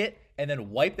shit and then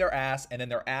wipe their ass, and then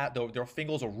their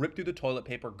fingers will rip through the toilet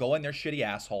paper, go in their shitty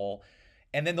asshole,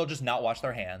 and then they'll just not wash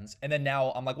their hands. And then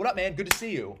now I'm like, "What up, man? Good to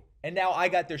see you." And now I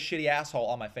got their shitty asshole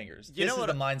on my fingers. You This know is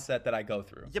what- the mindset that I go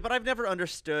through. Yeah, but I've never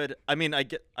understood. I mean, I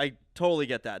totally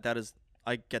get that.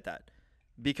 I get that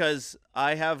because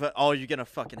I have. Oh, you're gonna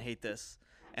fucking hate this,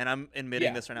 and I'm admitting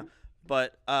Yeah. this right now.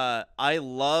 But I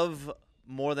love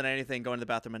more than anything going to the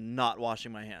bathroom and not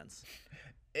washing my hands.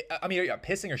 I mean, are you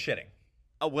pissing or shitting?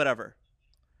 Whatever.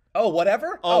 Oh,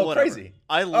 whatever? Whatever. Crazy.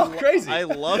 Crazy. I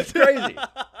love That's crazy.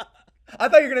 I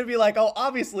thought you were gonna be like, "Oh,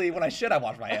 obviously when I shit, I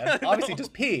wash my hands. Obviously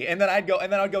just pee." And then I'd go,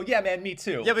 "Yeah, man, me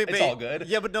too. Yeah, but it's all good."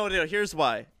 Yeah, but no. Here's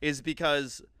why: is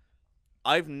because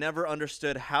I've never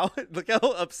understood how. Look how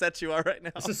upset you are right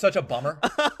now. This is such a bummer.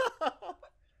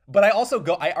 But I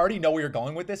already know where you're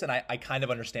going with this, and I kind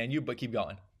of understand you, but keep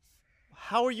going.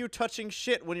 How are you touching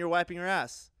shit when you're wiping your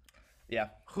ass? Yeah.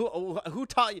 Who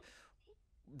taught you?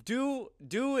 Do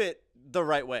it the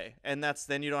right way, and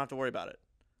then you don't have to worry about it.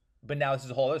 But now this is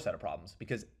a whole other set of problems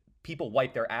because people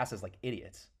wipe their asses like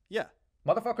idiots. Yeah.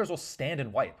 Motherfuckers will stand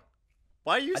and wipe.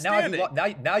 Why are you And now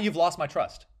standing? now you've lost my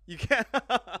trust. You can't.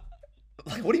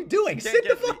 Like, what are you doing? Can't Sit the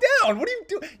get fuck down. What are you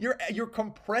doing? You're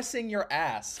compressing your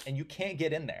ass and you can't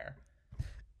get in there.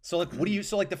 So like,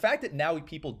 so like the fact that now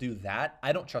people do that,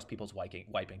 I don't trust people's wiping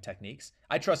techniques.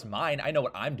 I trust mine. I know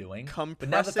what I'm doing. But now the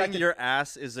Compressing fact that, your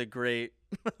ass is a great.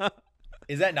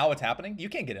 is that not what's happening? You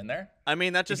can't get in there. I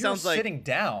mean, that just If you're sounds like. sitting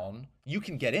down, you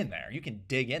can get in there. You can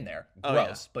dig in there. Oh, yeah.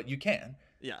 Gross, but you can,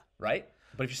 Yeah. right?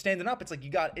 But if you're standing up, it's like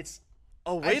it's.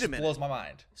 Oh, It wait a just minute. blows my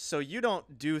mind. So you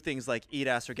don't do things like eat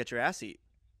ass or get your ass eat.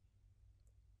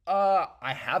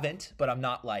 I haven't, but I'm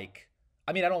not like.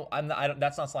 I mean, I don't.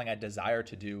 That's not something I desire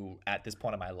to do at this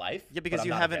point in my life. Yeah, but because I'm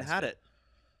you not haven't against had it.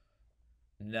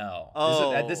 No.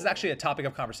 Oh. This is actually a topic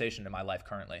of conversation in my life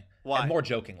currently. Why? And more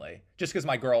jokingly, just because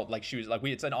my girl, like, she was like,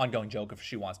 it's an ongoing joke if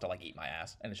she wants to like eat my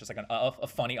ass, and it's just like a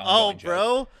funny Oh, ongoing joke.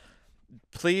 bro,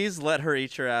 please let her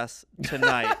eat your ass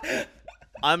tonight.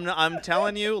 I'm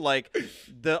telling you, like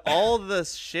all the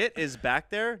shit is back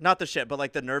there. Not the shit, but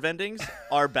like the nerve endings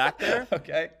are back there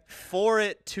Okay. for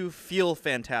it to feel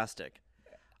fantastic.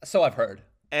 So I've heard.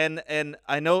 And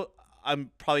I know I'm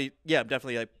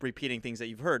definitely like repeating things that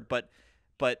you've heard, but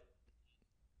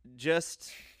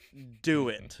just do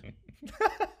it.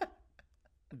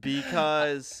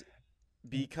 because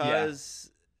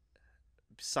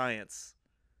science.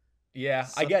 Yeah,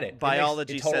 I get it.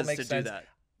 Biology it totally says makes to sense. do that.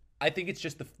 I think it's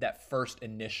just that first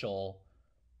initial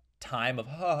time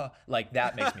of like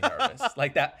that makes me nervous.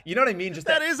 Like that, you know what I mean? Just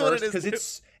That is what it is,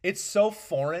 because it's so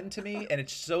foreign to me and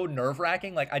it's so nerve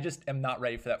wracking. Like I just am not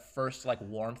ready for that first like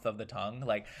warmth of the tongue.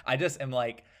 Like I just am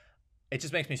like, it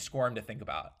just makes me squirm to think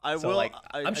about.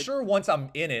 I'm sure once I'm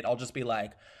in it, I'll just be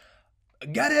like,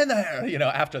 get in there,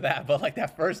 after that. But like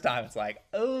that first time, it's like,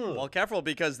 oh. Well, careful,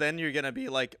 because then you're gonna be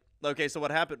like, okay, so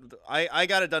what happened? I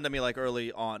got it done to me like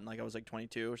early on, like I was like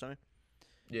 22 or something.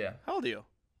 Yeah. How old are you?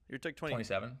 You're like 20,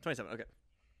 27. 27. Okay.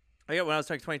 I got when I was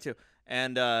like 22,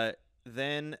 and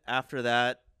then after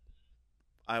that,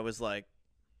 I was like,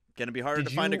 gonna be harder Did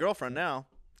to find a you- girlfriend now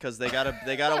because they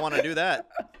gotta want to do that.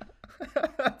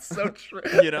 That's so true.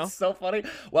 You know? It's so funny.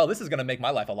 Well, this is gonna make my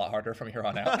life a lot harder from here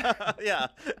on out. Yeah.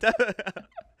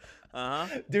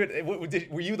 Dude,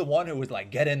 were you the one who was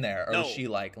like, get in there, or No. was she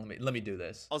like, let me do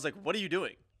this? I was like, "What are you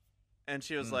doing?" And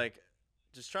she was Mm. like,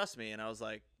 "Just trust me." And I was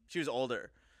like, she was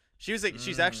older. She was like,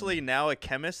 she's Mm. actually now a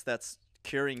chemist that's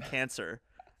curing cancer.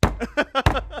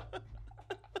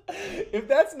 If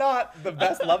that's not the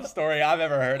best love story I've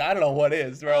ever heard, I don't know what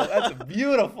is, bro. That's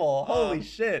beautiful. Holy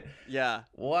shit. Yeah.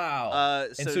 Wow.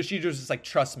 And So so she just like,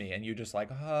 trust me, and you just like,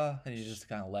 and you just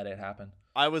kind of let it happen.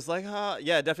 I was like,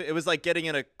 yeah, definitely. It was like getting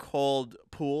in a cold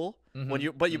pool when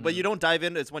you, but you don't dive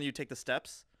in. It's when you take the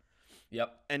steps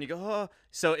Yep. and you go,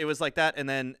 So it was like that, and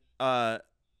then I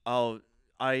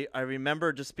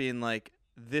remember just being like,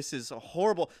 this is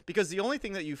horrible, because the only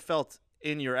thing that you felt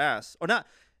in your ass, or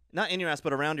not in your ass,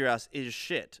 but around your ass, is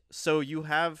shit. So you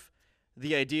have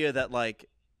the idea that like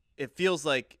it feels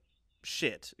like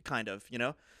shit, kind of,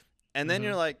 and then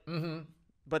you're like,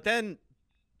 but then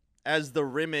as the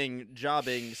rimming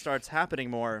jobbing starts happening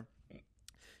more,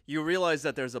 you realize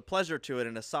that there's a pleasure to it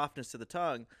and a softness to the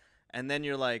tongue, and then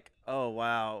you're like, oh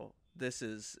wow, this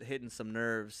is hitting some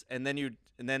nerves, and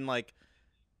then like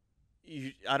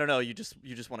I don't know, you just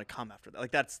want to come after that.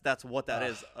 Like that's what that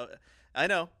is. I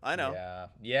know.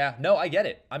 Yeah. No, I get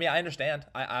it. I mean, I understand.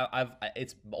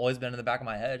 It's always been in the back of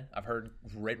my head. I've heard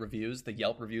great reviews. The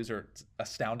Yelp reviews are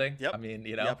astounding. Yep. I mean,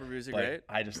 Yelp reviews are great.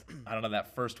 I don't know,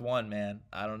 that first one, man.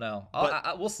 I don't know.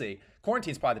 But we'll see.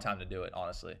 Quarantine's probably the time to do it,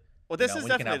 honestly. Well, this is when you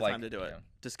can definitely have, the like, time to do it. you know,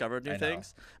 Discover new I know.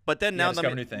 things. But then now,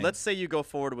 discover new things. let's say you go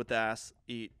forward with the ass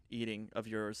eating of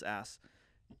yours ass,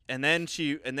 and then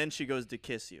she goes to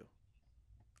kiss you.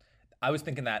 I was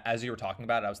thinking that as you were talking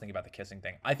about it, I was thinking about the kissing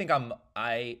thing. I think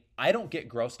I don't get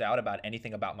grossed out about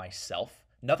anything about myself.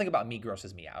 Nothing about me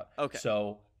grosses me out. Okay.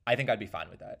 So I think I'd be fine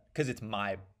with that because it's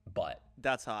my butt.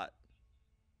 That's hot.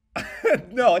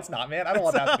 No, it's not, man. I don't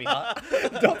want that to be hot.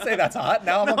 Don't say that's hot.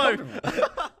 Now I'm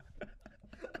uncomfortable.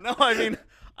 No, I mean,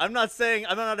 I'm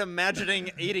not imagining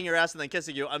eating your ass and then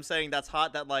kissing you. I'm saying that's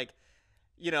hot. That like,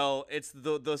 it's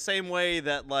the same way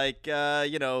that like,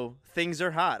 things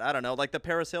are hot. I don't know, like the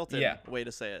Paris Hilton way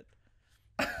to say it.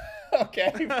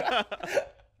 Okay.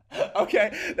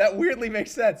 Okay, that weirdly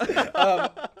makes sense.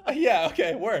 Yeah.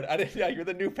 Okay. Word. Yeah, you're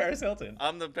the new Paris Hilton.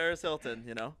 I'm the Paris Hilton.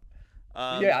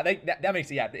 Yeah, that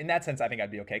makes it. Yeah, in that sense, I think I'd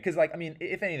be okay. Because, like, I mean,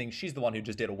 if anything, she's the one who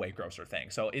just did a way grosser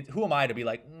thing. So who am I to be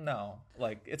like, no?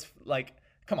 Like, it's like,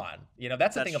 come on.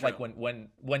 That's the thing of true. like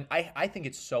when I think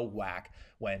it's so whack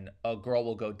when a girl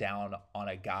will go down on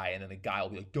a guy and then the guy will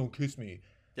be like, don't kiss me.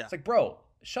 Yeah. It's like, bro,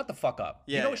 shut the fuck up.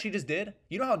 Yeah, you know what she just did?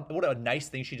 You know what a nice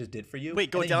thing she just did for you? Wait,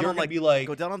 go And then down you're on gonna like, be like,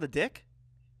 go down on the dick?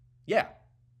 yeah.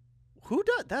 Who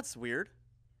does? That's weird.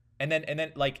 And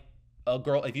then like a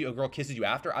girl kisses you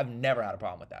after, I've never had a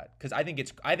problem with that because I think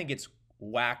it's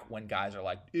whack when guys are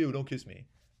like, ew, don't kiss me.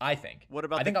 I think. What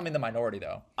about I think I'm in the minority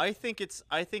though. I think it's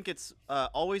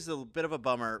always a bit of a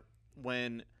bummer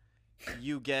when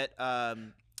you get a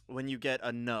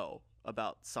no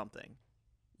about something,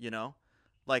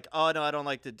 like, oh no, I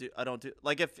don't do,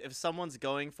 like if someone's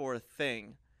going for a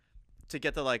thing to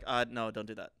get the like, no, don't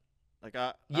do that, like,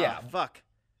 fuck.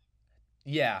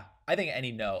 Yeah, I think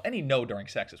any no during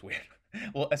sex is weird.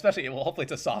 Well, hopefully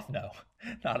it's a soft no,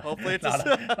 not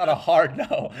a hard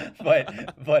no.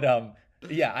 But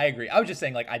yeah, I agree. I was just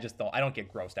saying, like, I don't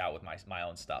get grossed out with my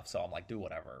own stuff, so I'm like, do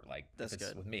whatever. Like, that's if it's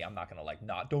good. With me, I'm not gonna like,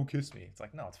 don't kiss me. It's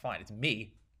like, no, it's fine. It's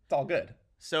me. It's all good.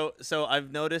 So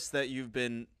I've noticed that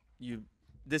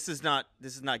this is not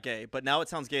gay, but now it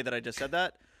sounds gay that I just said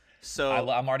that. So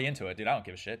I'm already into it, dude. I don't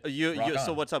give a shit.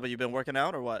 So what's up? Have you been working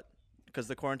out or what? Because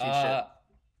the quarantine shit.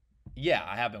 Yeah,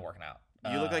 I have been working out.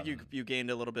 You look like you gained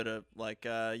a little bit of like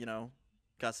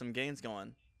got some gains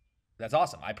going. That's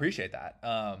awesome. I appreciate that.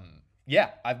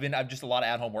 Yeah, I've just a lot of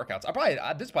at-home workouts.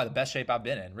 This is probably the best shape I've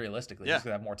been in, realistically, just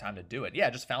because I have more time to do it. Yeah, I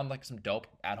just found like some dope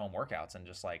at-home workouts and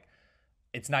just like,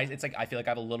 it's nice. It's like I feel like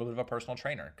I have a little bit of a personal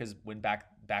trainer because when back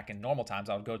in normal times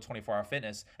I would go to 24-hour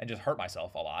fitness and just hurt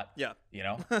myself a lot. Yeah,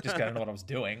 just because I don't know what I was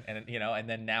doing, and and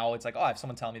then now it's like, oh, I have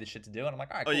someone telling me the shit to do, and I'm like,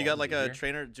 all right. Oh, cool, you got like a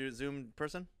trainer, Zoom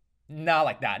person? Not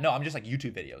like that. No, I'm just like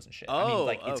YouTube videos and shit. Oh, I mean,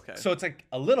 like okay. So it's like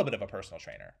a little bit of a personal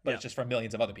trainer, but it's just for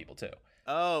millions of other people too.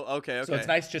 Oh, okay. So it's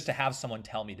nice just to have someone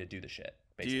tell me to do the shit,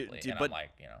 basically. I'm like,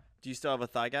 Do you still have a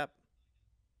thigh gap?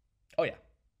 Oh yeah.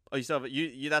 Oh, you still have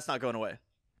you that's not going away.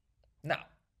 No.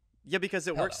 Yeah, because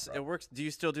it works. No, it works. Do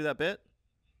you still do that bit?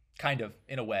 Kind of,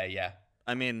 in a way, yeah.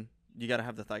 I mean, you got to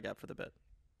have the thigh gap for the bit.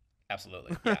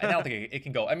 Absolutely. Yeah, and I don't think it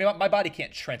can go. I mean, my body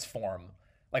can't transform.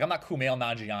 Like, I'm not Kumail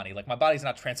Nanjiani. Like, my body's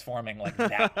not transforming like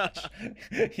that much.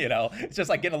 It's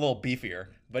just like getting a little beefier.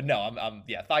 But no, I'm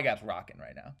thigh gap's rocking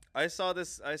right now. I saw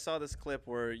this clip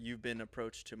where you've been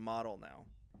approached to model now.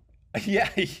 Yeah,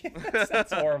 yeah,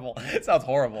 sounds horrible. It sounds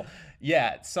horrible.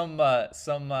 Yeah, some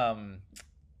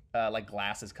like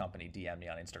glasses company DM'd me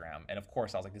on Instagram, and of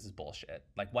course I was like, this is bullshit.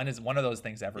 Like, when is one of those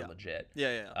things ever Yeah. legit?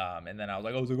 Yeah. And then I was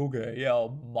like, okay, yeah, I'll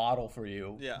model for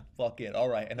you. Yeah. Fuck it, all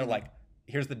right. And they're like,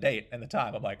 here's the date and the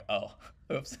time. I'm like, oh,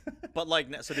 oops. But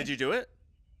like, so did you do it?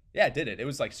 Yeah, I did it. It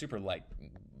was like super like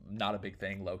not a big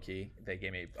thing, low key. They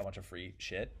gave me a bunch of free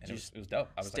shit, and it was dope.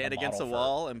 I was Stand like a against the model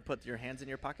wall and put your hands in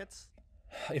your pockets?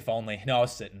 if only. No, I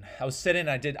was sitting. And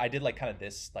I did like kind of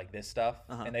this stuff,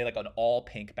 and they like an all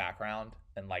pink background,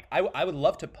 and like I would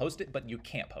love to post it, but you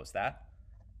can't post that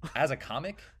as a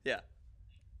comic. Yeah.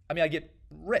 I mean, I get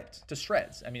ripped to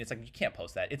shreds. I mean, it's like you can't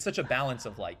post that. It's such a balance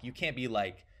of like you can't be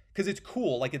like, because it's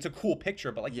cool, like it's a cool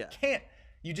picture, but like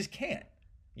you just can't.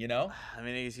 You know? I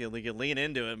mean, you could lean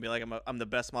into it and be like, I'm the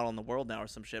best model in the world now or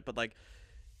some shit. But like,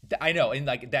 I know, and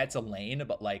like that's a lane,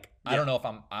 but like I don't know if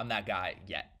I'm that guy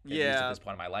yet. At least Yeah. at this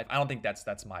point in my life, I don't think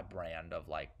that's my brand of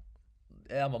like,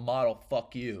 I'm a model.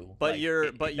 Fuck you. but like,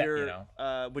 you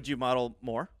know? would you model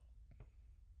more?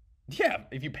 Yeah,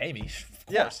 if you pay me, of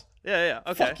Yeah. course. Yeah.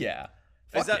 Okay. Fuck yeah. Is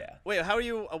Fuck that, yeah. wait, how are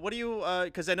you? What do you?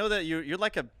 Because I know that you're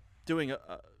like doing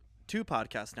two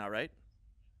podcasts now, right?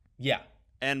 Yeah.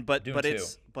 And Doing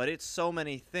it's so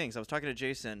many things. I was talking to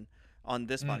Jason on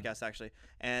this podcast actually,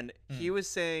 and he was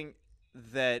saying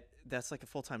that that's like a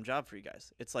full-time job for you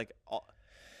guys. It's like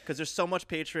because there's so much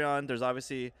Patreon. There's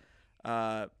obviously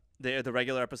the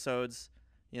regular episodes.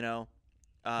 You know,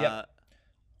 Yep.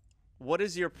 what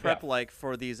is your prep like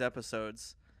for these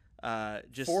episodes?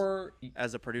 Just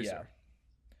as a producer. Yeah.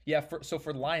 Yeah,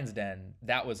 for Lion's Den,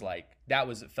 that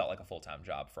felt like a full-time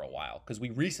job for a while, because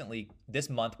we recently, this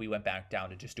month, we went back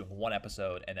down to just doing one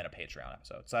episode and then a Patreon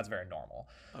episode, so that's very normal.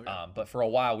 Okay. But for a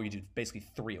while we do basically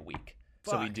 3 a week.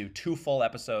 So we Fuck. do 2 full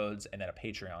episodes and then a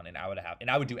Patreon, and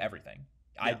I would do everything.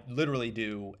 Yeah. I literally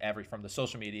do from the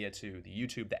social media to the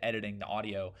YouTube, the editing, the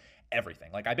audio,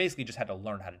 everything. Like I basically just had to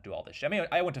learn how to do all this shit. I mean,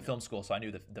 I went to film school, so I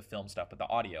knew the film stuff, but the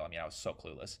audio, I mean, I was so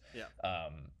clueless. Yeah.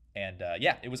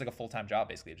 Yeah, it was like a full-time job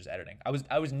basically, just editing.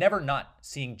 I was never not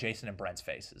seeing Jason and Brent's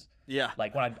faces. Yeah.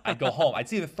 Like when I'd go home, I'd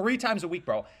see them 3 times a week,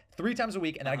 bro. 3 times a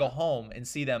week, and then I go home and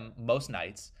see them most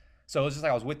nights. So it was just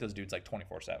like I was with those dudes like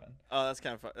 24/7. Oh, that's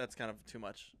kind of too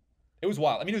much. It was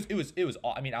wild. I mean, it was.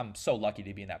 I mean, I'm so lucky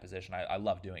to be in that position. I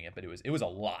love doing it, but it was a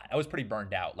lot. I was pretty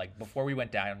burned out. Like before we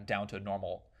went down to a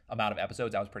normal amount of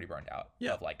episodes, I was pretty burned out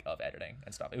of editing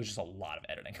and stuff. It was just a lot of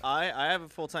editing. I have a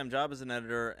full-time job as an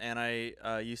editor, and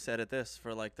you said at this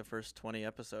for like the first 20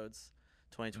 episodes,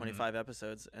 25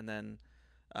 episodes, and then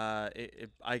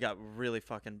I got really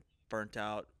fucking burnt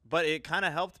out. But it kind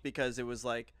of helped because it was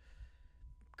like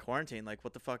quarantine. Like,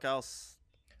 what the fuck else?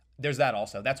 There's that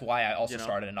also. That's why I also You know?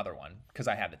 started another one, because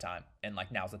I had the time, and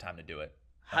like now's the time to do it.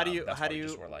 How do you? That's How why do we you?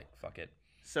 just were like, fuck it.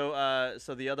 So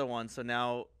the other one. So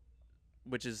now,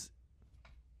 which is,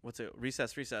 what's it?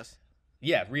 Recess.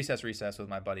 Yeah, recess with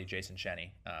my buddy Jason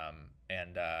Shenny.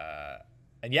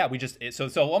 And yeah, we just so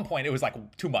at one point it was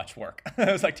like too much work.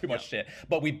 It was like too much shit.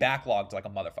 But we backlogged like a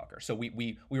motherfucker. So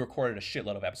we recorded a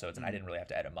shitload of episodes, and I didn't really have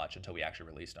to edit much until we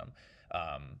actually released them.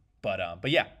 But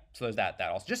yeah, so there's that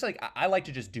also. Just like I like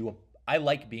to just I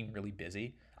like being really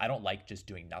busy. I don't like just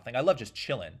doing nothing. I love just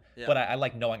chilling. Yeah. But I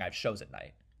like knowing I have shows at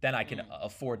night. Then I can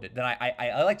afford it. Then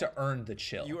I like to earn the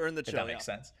chill. You earn the if chill, that makes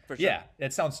yeah. sense. For sure. Yeah,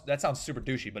 that sounds super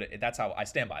douchey, but that's how I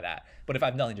stand by that. But if I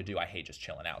have nothing to do, I hate just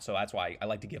chilling out. So that's why I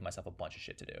like to give myself a bunch of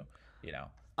shit to do. You know.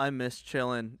 I miss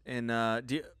chilling. And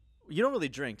you don't really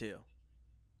drink, do you?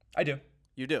 I do.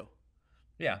 You do.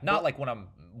 Yeah, not like when I'm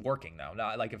working though.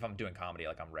 Not like if I'm doing comedy,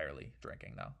 like I'm rarely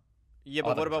drinking now. Yeah, I'll but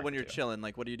have what a about drink when you're too. chilling?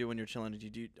 Like, what do you do when you're chilling?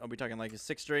 Are we talking like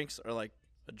 6 drinks or like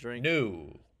a drink?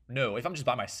 No. If I'm just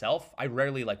by myself, I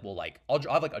rarely I'll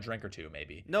have like a drink or two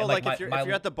maybe. No, And, like my- if you're my-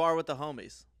 at the bar with the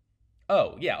homies.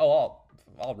 Oh yeah. I'll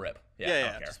rip. Yeah. Yeah, I yeah,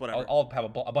 don't care. just whatever. I'll have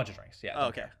a bunch of drinks. Yeah. Oh, don't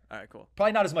okay. care. All right, cool.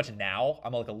 Probably not as much now.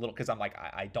 I'm like a little because I'm like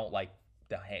I don't like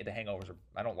the hangovers.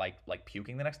 I don't like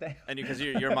puking the next day. And because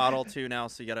you're a model too now,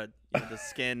 so you gotta the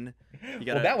skin. You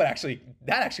gotta. Well,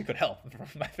 that actually could help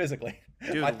physically.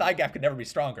 Dude. My thigh gap could never be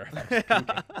stronger if I'm just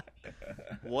puking.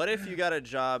 What if you got a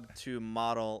job to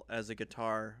model as a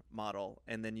guitar model,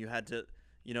 and then you had to,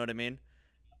 you know what I mean?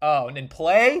 Oh, and then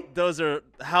play? Those are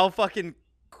how fucking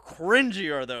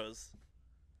cringy are those?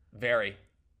 Very,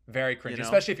 very cringy, You know?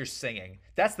 especially if you're singing.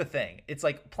 That's the thing. It's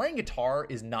like playing guitar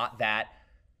is not that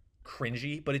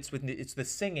cringy, but it's the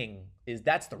singing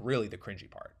that's really the cringy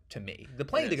part to me. The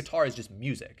playing the is. guitar is just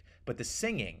music, but the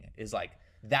singing is like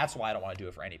that's why I don't want to do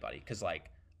it for anybody, because like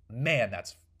man,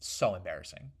 that's so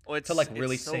embarrassing Oh, it's- to like it's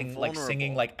really so sing like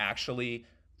singing vulnerable. like actually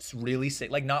really sing,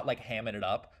 like not like hamming it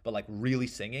up, but like really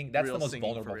singing. That's Real the most singing for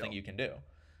vulnerable real. thing you can do.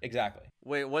 Exactly.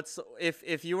 Wait, what's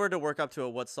if you were to work up to it,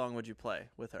 what song would you play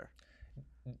with her?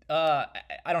 I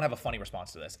don't have a funny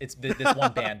response to this. It's this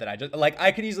one band that I just like.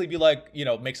 I could easily be like, you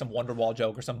know, make some Wonderwall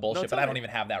joke or some bullshit, it's but I don't alright. even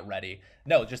have that ready.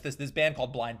 No, just this band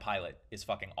called Blind Pilot is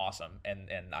fucking awesome, and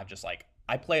I'm just like,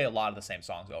 I play a lot of the same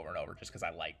songs over and over just because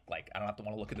I like I don't have to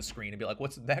want to look at the screen and be like,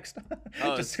 what's next,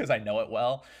 Oh, just because I know it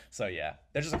well. So yeah,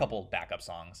 there's just a couple backup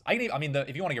songs. I can even, I mean,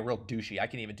 if you want to get real douchey, I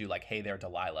can even do like Hey There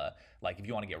Delilah. Like if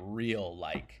you want to get real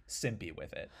like simpy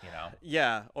with it, you know.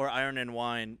 Yeah, or Iron and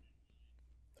Wine.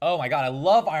 Oh my god, I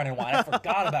love Iron and Wine. I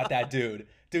forgot about that dude.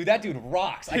 Dude, that dude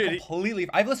rocks. Dude,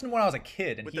 I've listened to him when I was a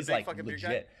kid, and With the he's big like fucking beard guy?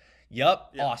 legit.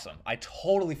 Yup, Yeah. awesome. I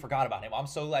totally forgot about him. I'm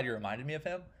so glad you reminded me of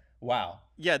him. Wow.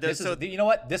 Yeah, This so is, you know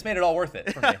what? This made it all worth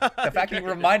it for me. The fact that you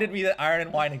reminded me that Iron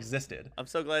and Wine existed. I'm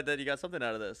so glad that you got something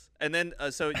out of this. And then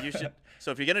so you should so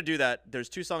if you're gonna do that, there's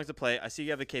 2 songs to play. I see you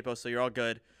have a capo, so you're all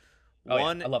good. Oh,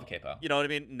 One, yeah, I love Capo. you know what I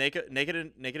mean?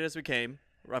 Naked as we came,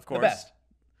 of The course. best.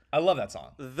 I love that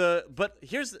song. But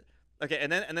here's okay,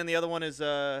 and then the other one is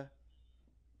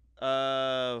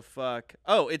fuck.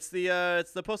 Oh, it's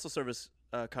the Postal Service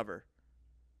cover.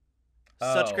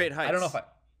 Such Oh, Great Heights. I don't know if I.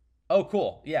 Oh,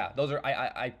 cool. Yeah, those are.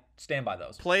 I stand by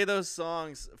those. Play those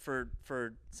songs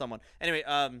for someone. Anyway,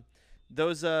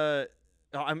 those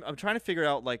I'm trying to figure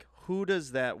out like who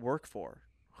does that work for?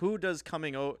 Who does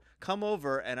come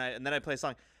over and then I play a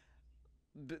song.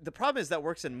 The problem is that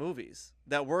works in movies.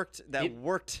 That worked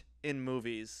in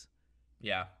movies,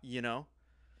 Yeah. you know?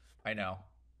 I know.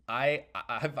 I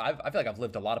feel like I've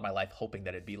lived a lot of my life hoping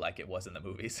that it'd be like it was in the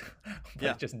movies, but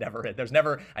Yeah. it just never.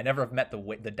 I never have met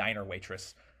the diner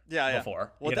waitress Yeah,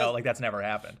 before. Well, You know, like that's never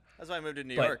happened. that's why I moved to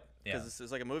New But, York yeah. because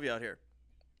it's like a movie out here.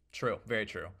 True, very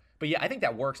true. But yeah, I think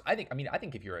that works. I think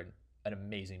if you're an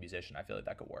amazing musician, I feel like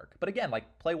that could work. But again,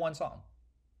 like play one song.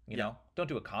 You Yeah. know, don't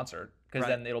do a concert because Right.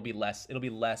 then it'll be less. It'll be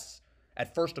less.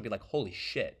 At first, it'll be like holy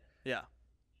shit, Yeah.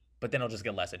 but then it'll just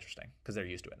get less interesting because they're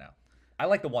used to it now. I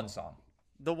like the one song.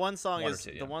 The one song One or is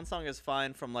two, yeah. the one song is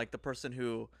fine from like the person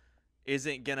who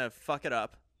isn't gonna fuck it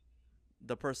up.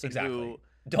 The person Exactly. who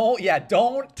Don't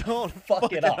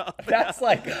fuck it up. That's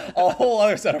like a whole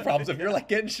other set of problems. If you're like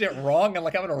getting shit wrong and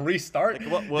like I'm gonna restart,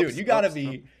 Like, whoops, dude, you gotta oops,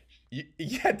 be.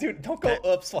 Yeah, dude, don't go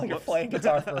oops while you're playing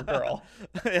guitar for a girl.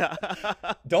 yeah.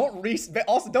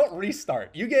 Also, don't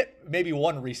restart. You get maybe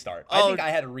one restart. I Oh, think I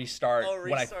had a restart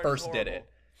when I restart is first did horrible.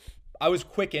 it. I was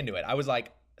quick into it. I was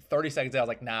like 30 seconds in, I was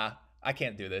like, nah, I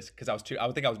can't do this because I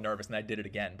would think I was nervous and I did it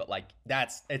again. But like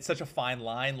it's such a fine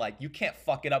line. Like you can't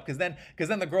fuck it up because then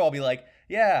the girl will be like,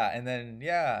 yeah, and then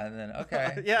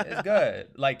okay, Yeah. it's good.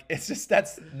 Like it's just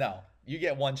no. You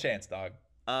get one chance, dog.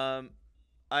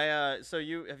 So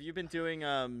you been doing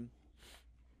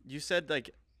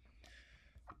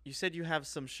you said you have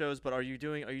some shows, but are you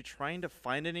trying to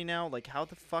find any now? Like how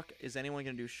the fuck is anyone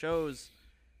gonna do shows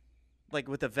like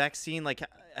with the vaccine? Like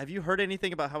have you heard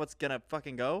anything about how it's gonna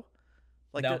fucking go?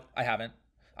 Like No, I haven't.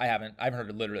 I haven't heard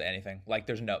it's anything. Like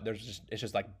it's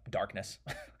just like darkness.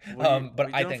 What are you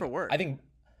I doing think for work? I think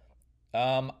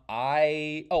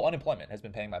unemployment has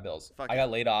been paying my bills. Fuck I yeah. got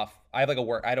laid off. I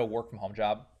had a work from home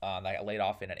job. I got laid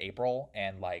off in April,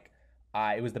 and like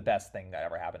it was the best thing that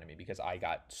ever happened to me because I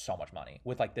got so much money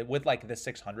with the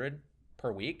 600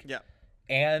 per week. Yeah.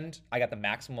 And I got the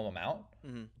maximum amount.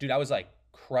 Mhm. Dude, I was like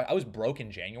I was broke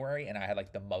in January, and I had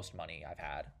like the most money I've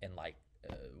had in like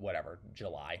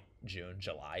July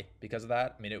because of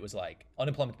that. I mean, it was like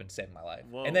unemployment's been saving my life.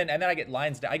 Whoa. And then I get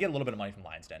I get a little bit of money from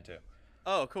Lions Den too.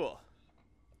 Oh, cool.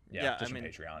 Yeah, Yeah, just I from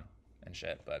mean- Patreon and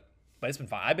shit. But it's been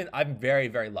fine. I'm very,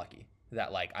 very lucky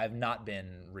that like I've not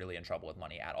been really in trouble with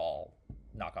money at all.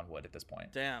 Knock on wood at this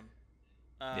point. Damn.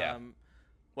 Yeah.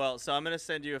 Well, so I'm gonna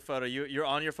send you a photo. You're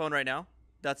on your phone right now.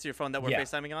 That's your phone that we're Yeah.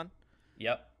 FaceTiming on.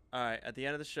 Yep. All right. At the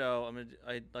end of the show,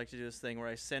 I'd like to do this thing where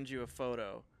I send you a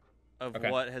photo of Okay.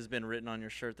 what has been written on your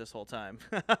shirt this whole time.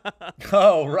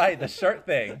 Oh, right, the shirt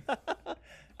thing.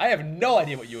 I have no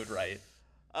idea what you would write.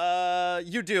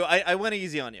 You do. I went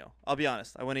easy on you. I'll be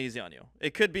honest. I went easy on you.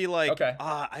 It could be like, Okay.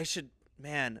 I should,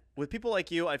 man, with people like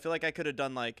you, I feel like I could have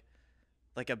done like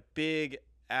a big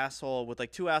asshole with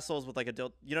like 2 assholes with like a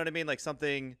dill. You know what I mean? Like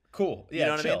something. Cool. You Yeah,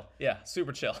 know what I chill. mean? Yeah,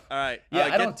 super chill. All right. Yeah,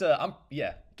 I get, don't.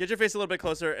 Get your face a little bit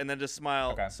closer and then just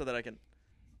smile Okay. so that I can.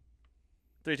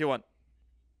 3, 2, 1.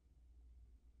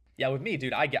 Yeah, with me,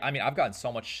 dude, I've gotten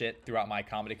so much shit throughout my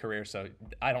comedy career, so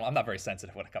I'm not very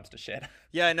sensitive when it comes to shit.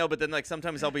 Yeah, I know, but then like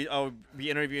sometimes I'll be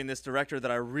interviewing this director that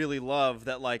I really love.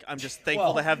 That like I'm just thankful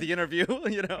Well- to have the interview.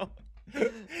 You know.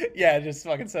 Yeah, it just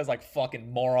fucking says like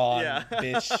fucking moron, Yeah.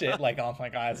 bitch, shit. Like, oh my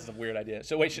god, this is a weird idea.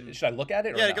 So wait, should I look at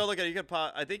it? Or Yeah, no? go look at it. You could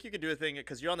I think you could do a thing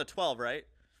because you're on the 12, right?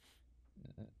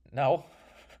 No,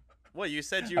 What you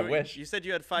said I wish. you said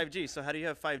you had 5G. So how do you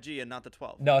have 5G and not the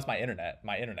 12? no, it's my internet.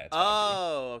 My internet's 5G.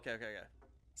 Oh, okay.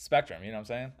 Spectrum. You know what I'm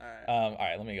saying? All right. All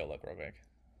right. Let me go look real quick.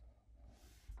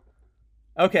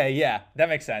 Okay. Yeah, that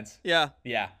makes sense. Yeah.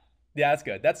 Yeah. Yeah, that's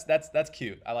good. That's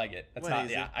cute. I like it. That's Went not.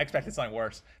 easy. Yeah, I expected something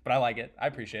worse, but I like it. I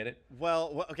appreciate it.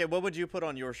 Well, okay. What would you put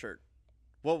on your shirt?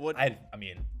 What would I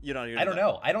mean, you know? I don't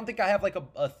know. I don't think I have like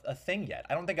a thing yet.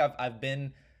 I don't think I've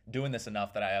been doing this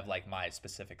enough that I have like my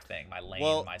specific thing, my lane,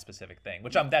 Well- my specific thing.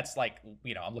 Which that's like,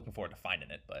 I'm looking forward to finding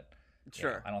it, but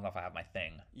Sure. I don't know if I have my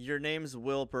thing. Your name's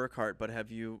Will Burkhart, but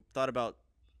have you thought about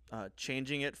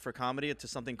changing it for comedy to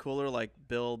something cooler like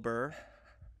Bill Burr?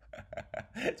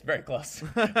 It's very close.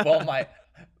 Well,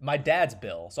 my dad's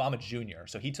Bill, so I'm a junior,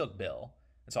 so he took Bill,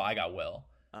 and so I got Will.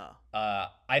 Oh. I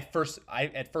at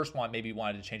first wanted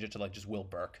to change it to like just Will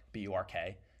Burke, Burk,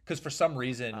 because for some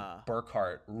reason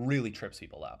Burkhart really trips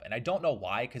people up, and I don't know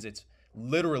why, because it's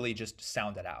literally just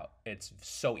sound it out. It's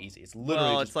so easy. It's literally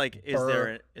Well, just it's like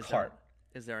Burkhart.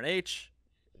 is there an H?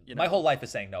 You know? My whole life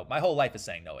is saying no. My whole life is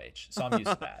saying no H, so I'm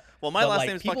used to that. Well, my But, last like,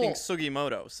 name is fucking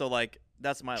Sugimoto, so like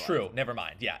that's my True. life. Never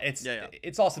mind. Yeah, Yeah.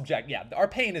 it's all subjective. Yeah, our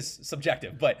pain is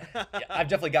subjective, but yeah, I've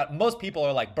definitely got. Most people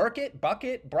are like Burkett,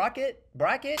 Bucket, Brocket,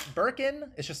 Bracket,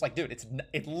 Birkin. It's just like, dude,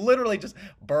 it's literally just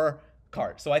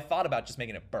Burkhart. So I thought about just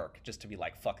making it Burke, just to be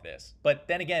like, fuck this. But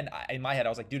then again, in my head, I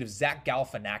was like, dude, if Zach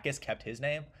Galifianakis kept his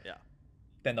name, Yeah.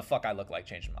 then the fuck I look like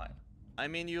changed mine. I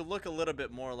mean, you look a little bit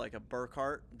more like a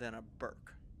Burkhart than a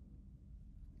Burke.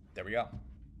 There we go.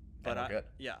 But And we're good.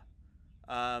 yeah.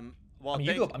 Well,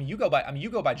 you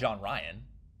go by John Ryan.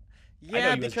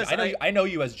 yeah, because I know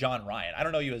you as John Ryan. I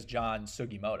don't know you as John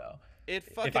Sugimoto. it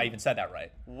fucking If I even said that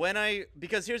right.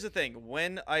 because here's the thing,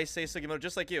 when I say Sugimoto,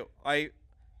 just like you,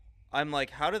 I'm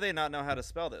like, how do they not know how to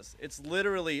spell this? It's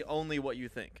literally only what you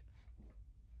think.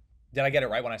 Did I get it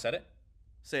right when I said it?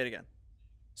 Say it again.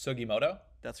 Sugimoto?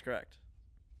 That's correct.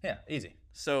 Yeah, easy.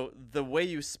 So the way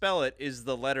you spell it is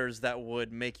the letters that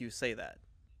would make you say that.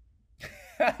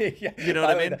 Yeah. You know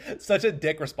what I mean? Such a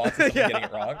dick response to someone Yeah. getting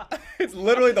it wrong. It's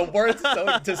literally the worst.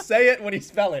 So to say it when you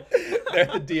spell it, they're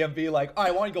at the DMV like, all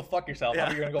right, why don't you go fuck yourself? Yeah.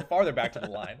 You're going to go farther back to the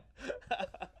line.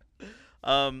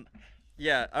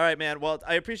 Yeah. All right, man. Well,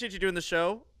 I appreciate you doing the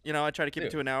show. You know, I try to keep it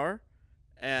Dude. to an hour.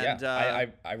 And Yeah,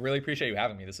 I really appreciate you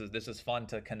having me. This is fun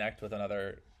to connect with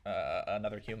another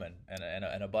human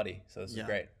and a buddy. So this is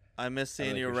great. I miss seeing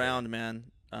really you appreciate around, man.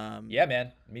 Yeah,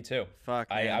 man. Me too. Fuck,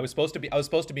 I man. was supposed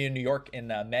to be in New York in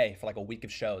May for like a week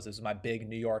of shows. This was my big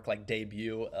New York like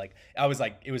debut. Like I was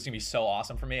like, it was gonna be so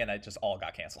awesome for me, and it just all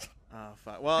got canceled. Oh,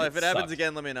 fuck. Well, if it happens Sucks.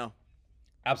 again, let me know.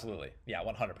 Absolutely. Yeah,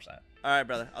 100%. All right,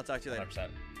 brother. I'll talk to you later. 100%. All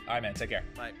right, man. Take care.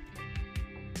 Bye.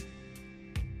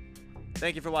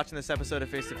 Thank you for watching this episode of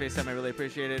Face to Face Time. I really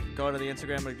appreciate it. Go to the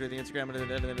Instagram, do the Instagram,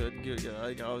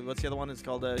 what's the other one? It's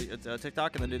called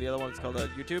TikTok, and then do the other one. It's called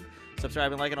YouTube.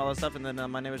 Subscribe and like and all that stuff. And then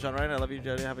my name is John Ryan. I love you.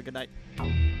 Have a good night.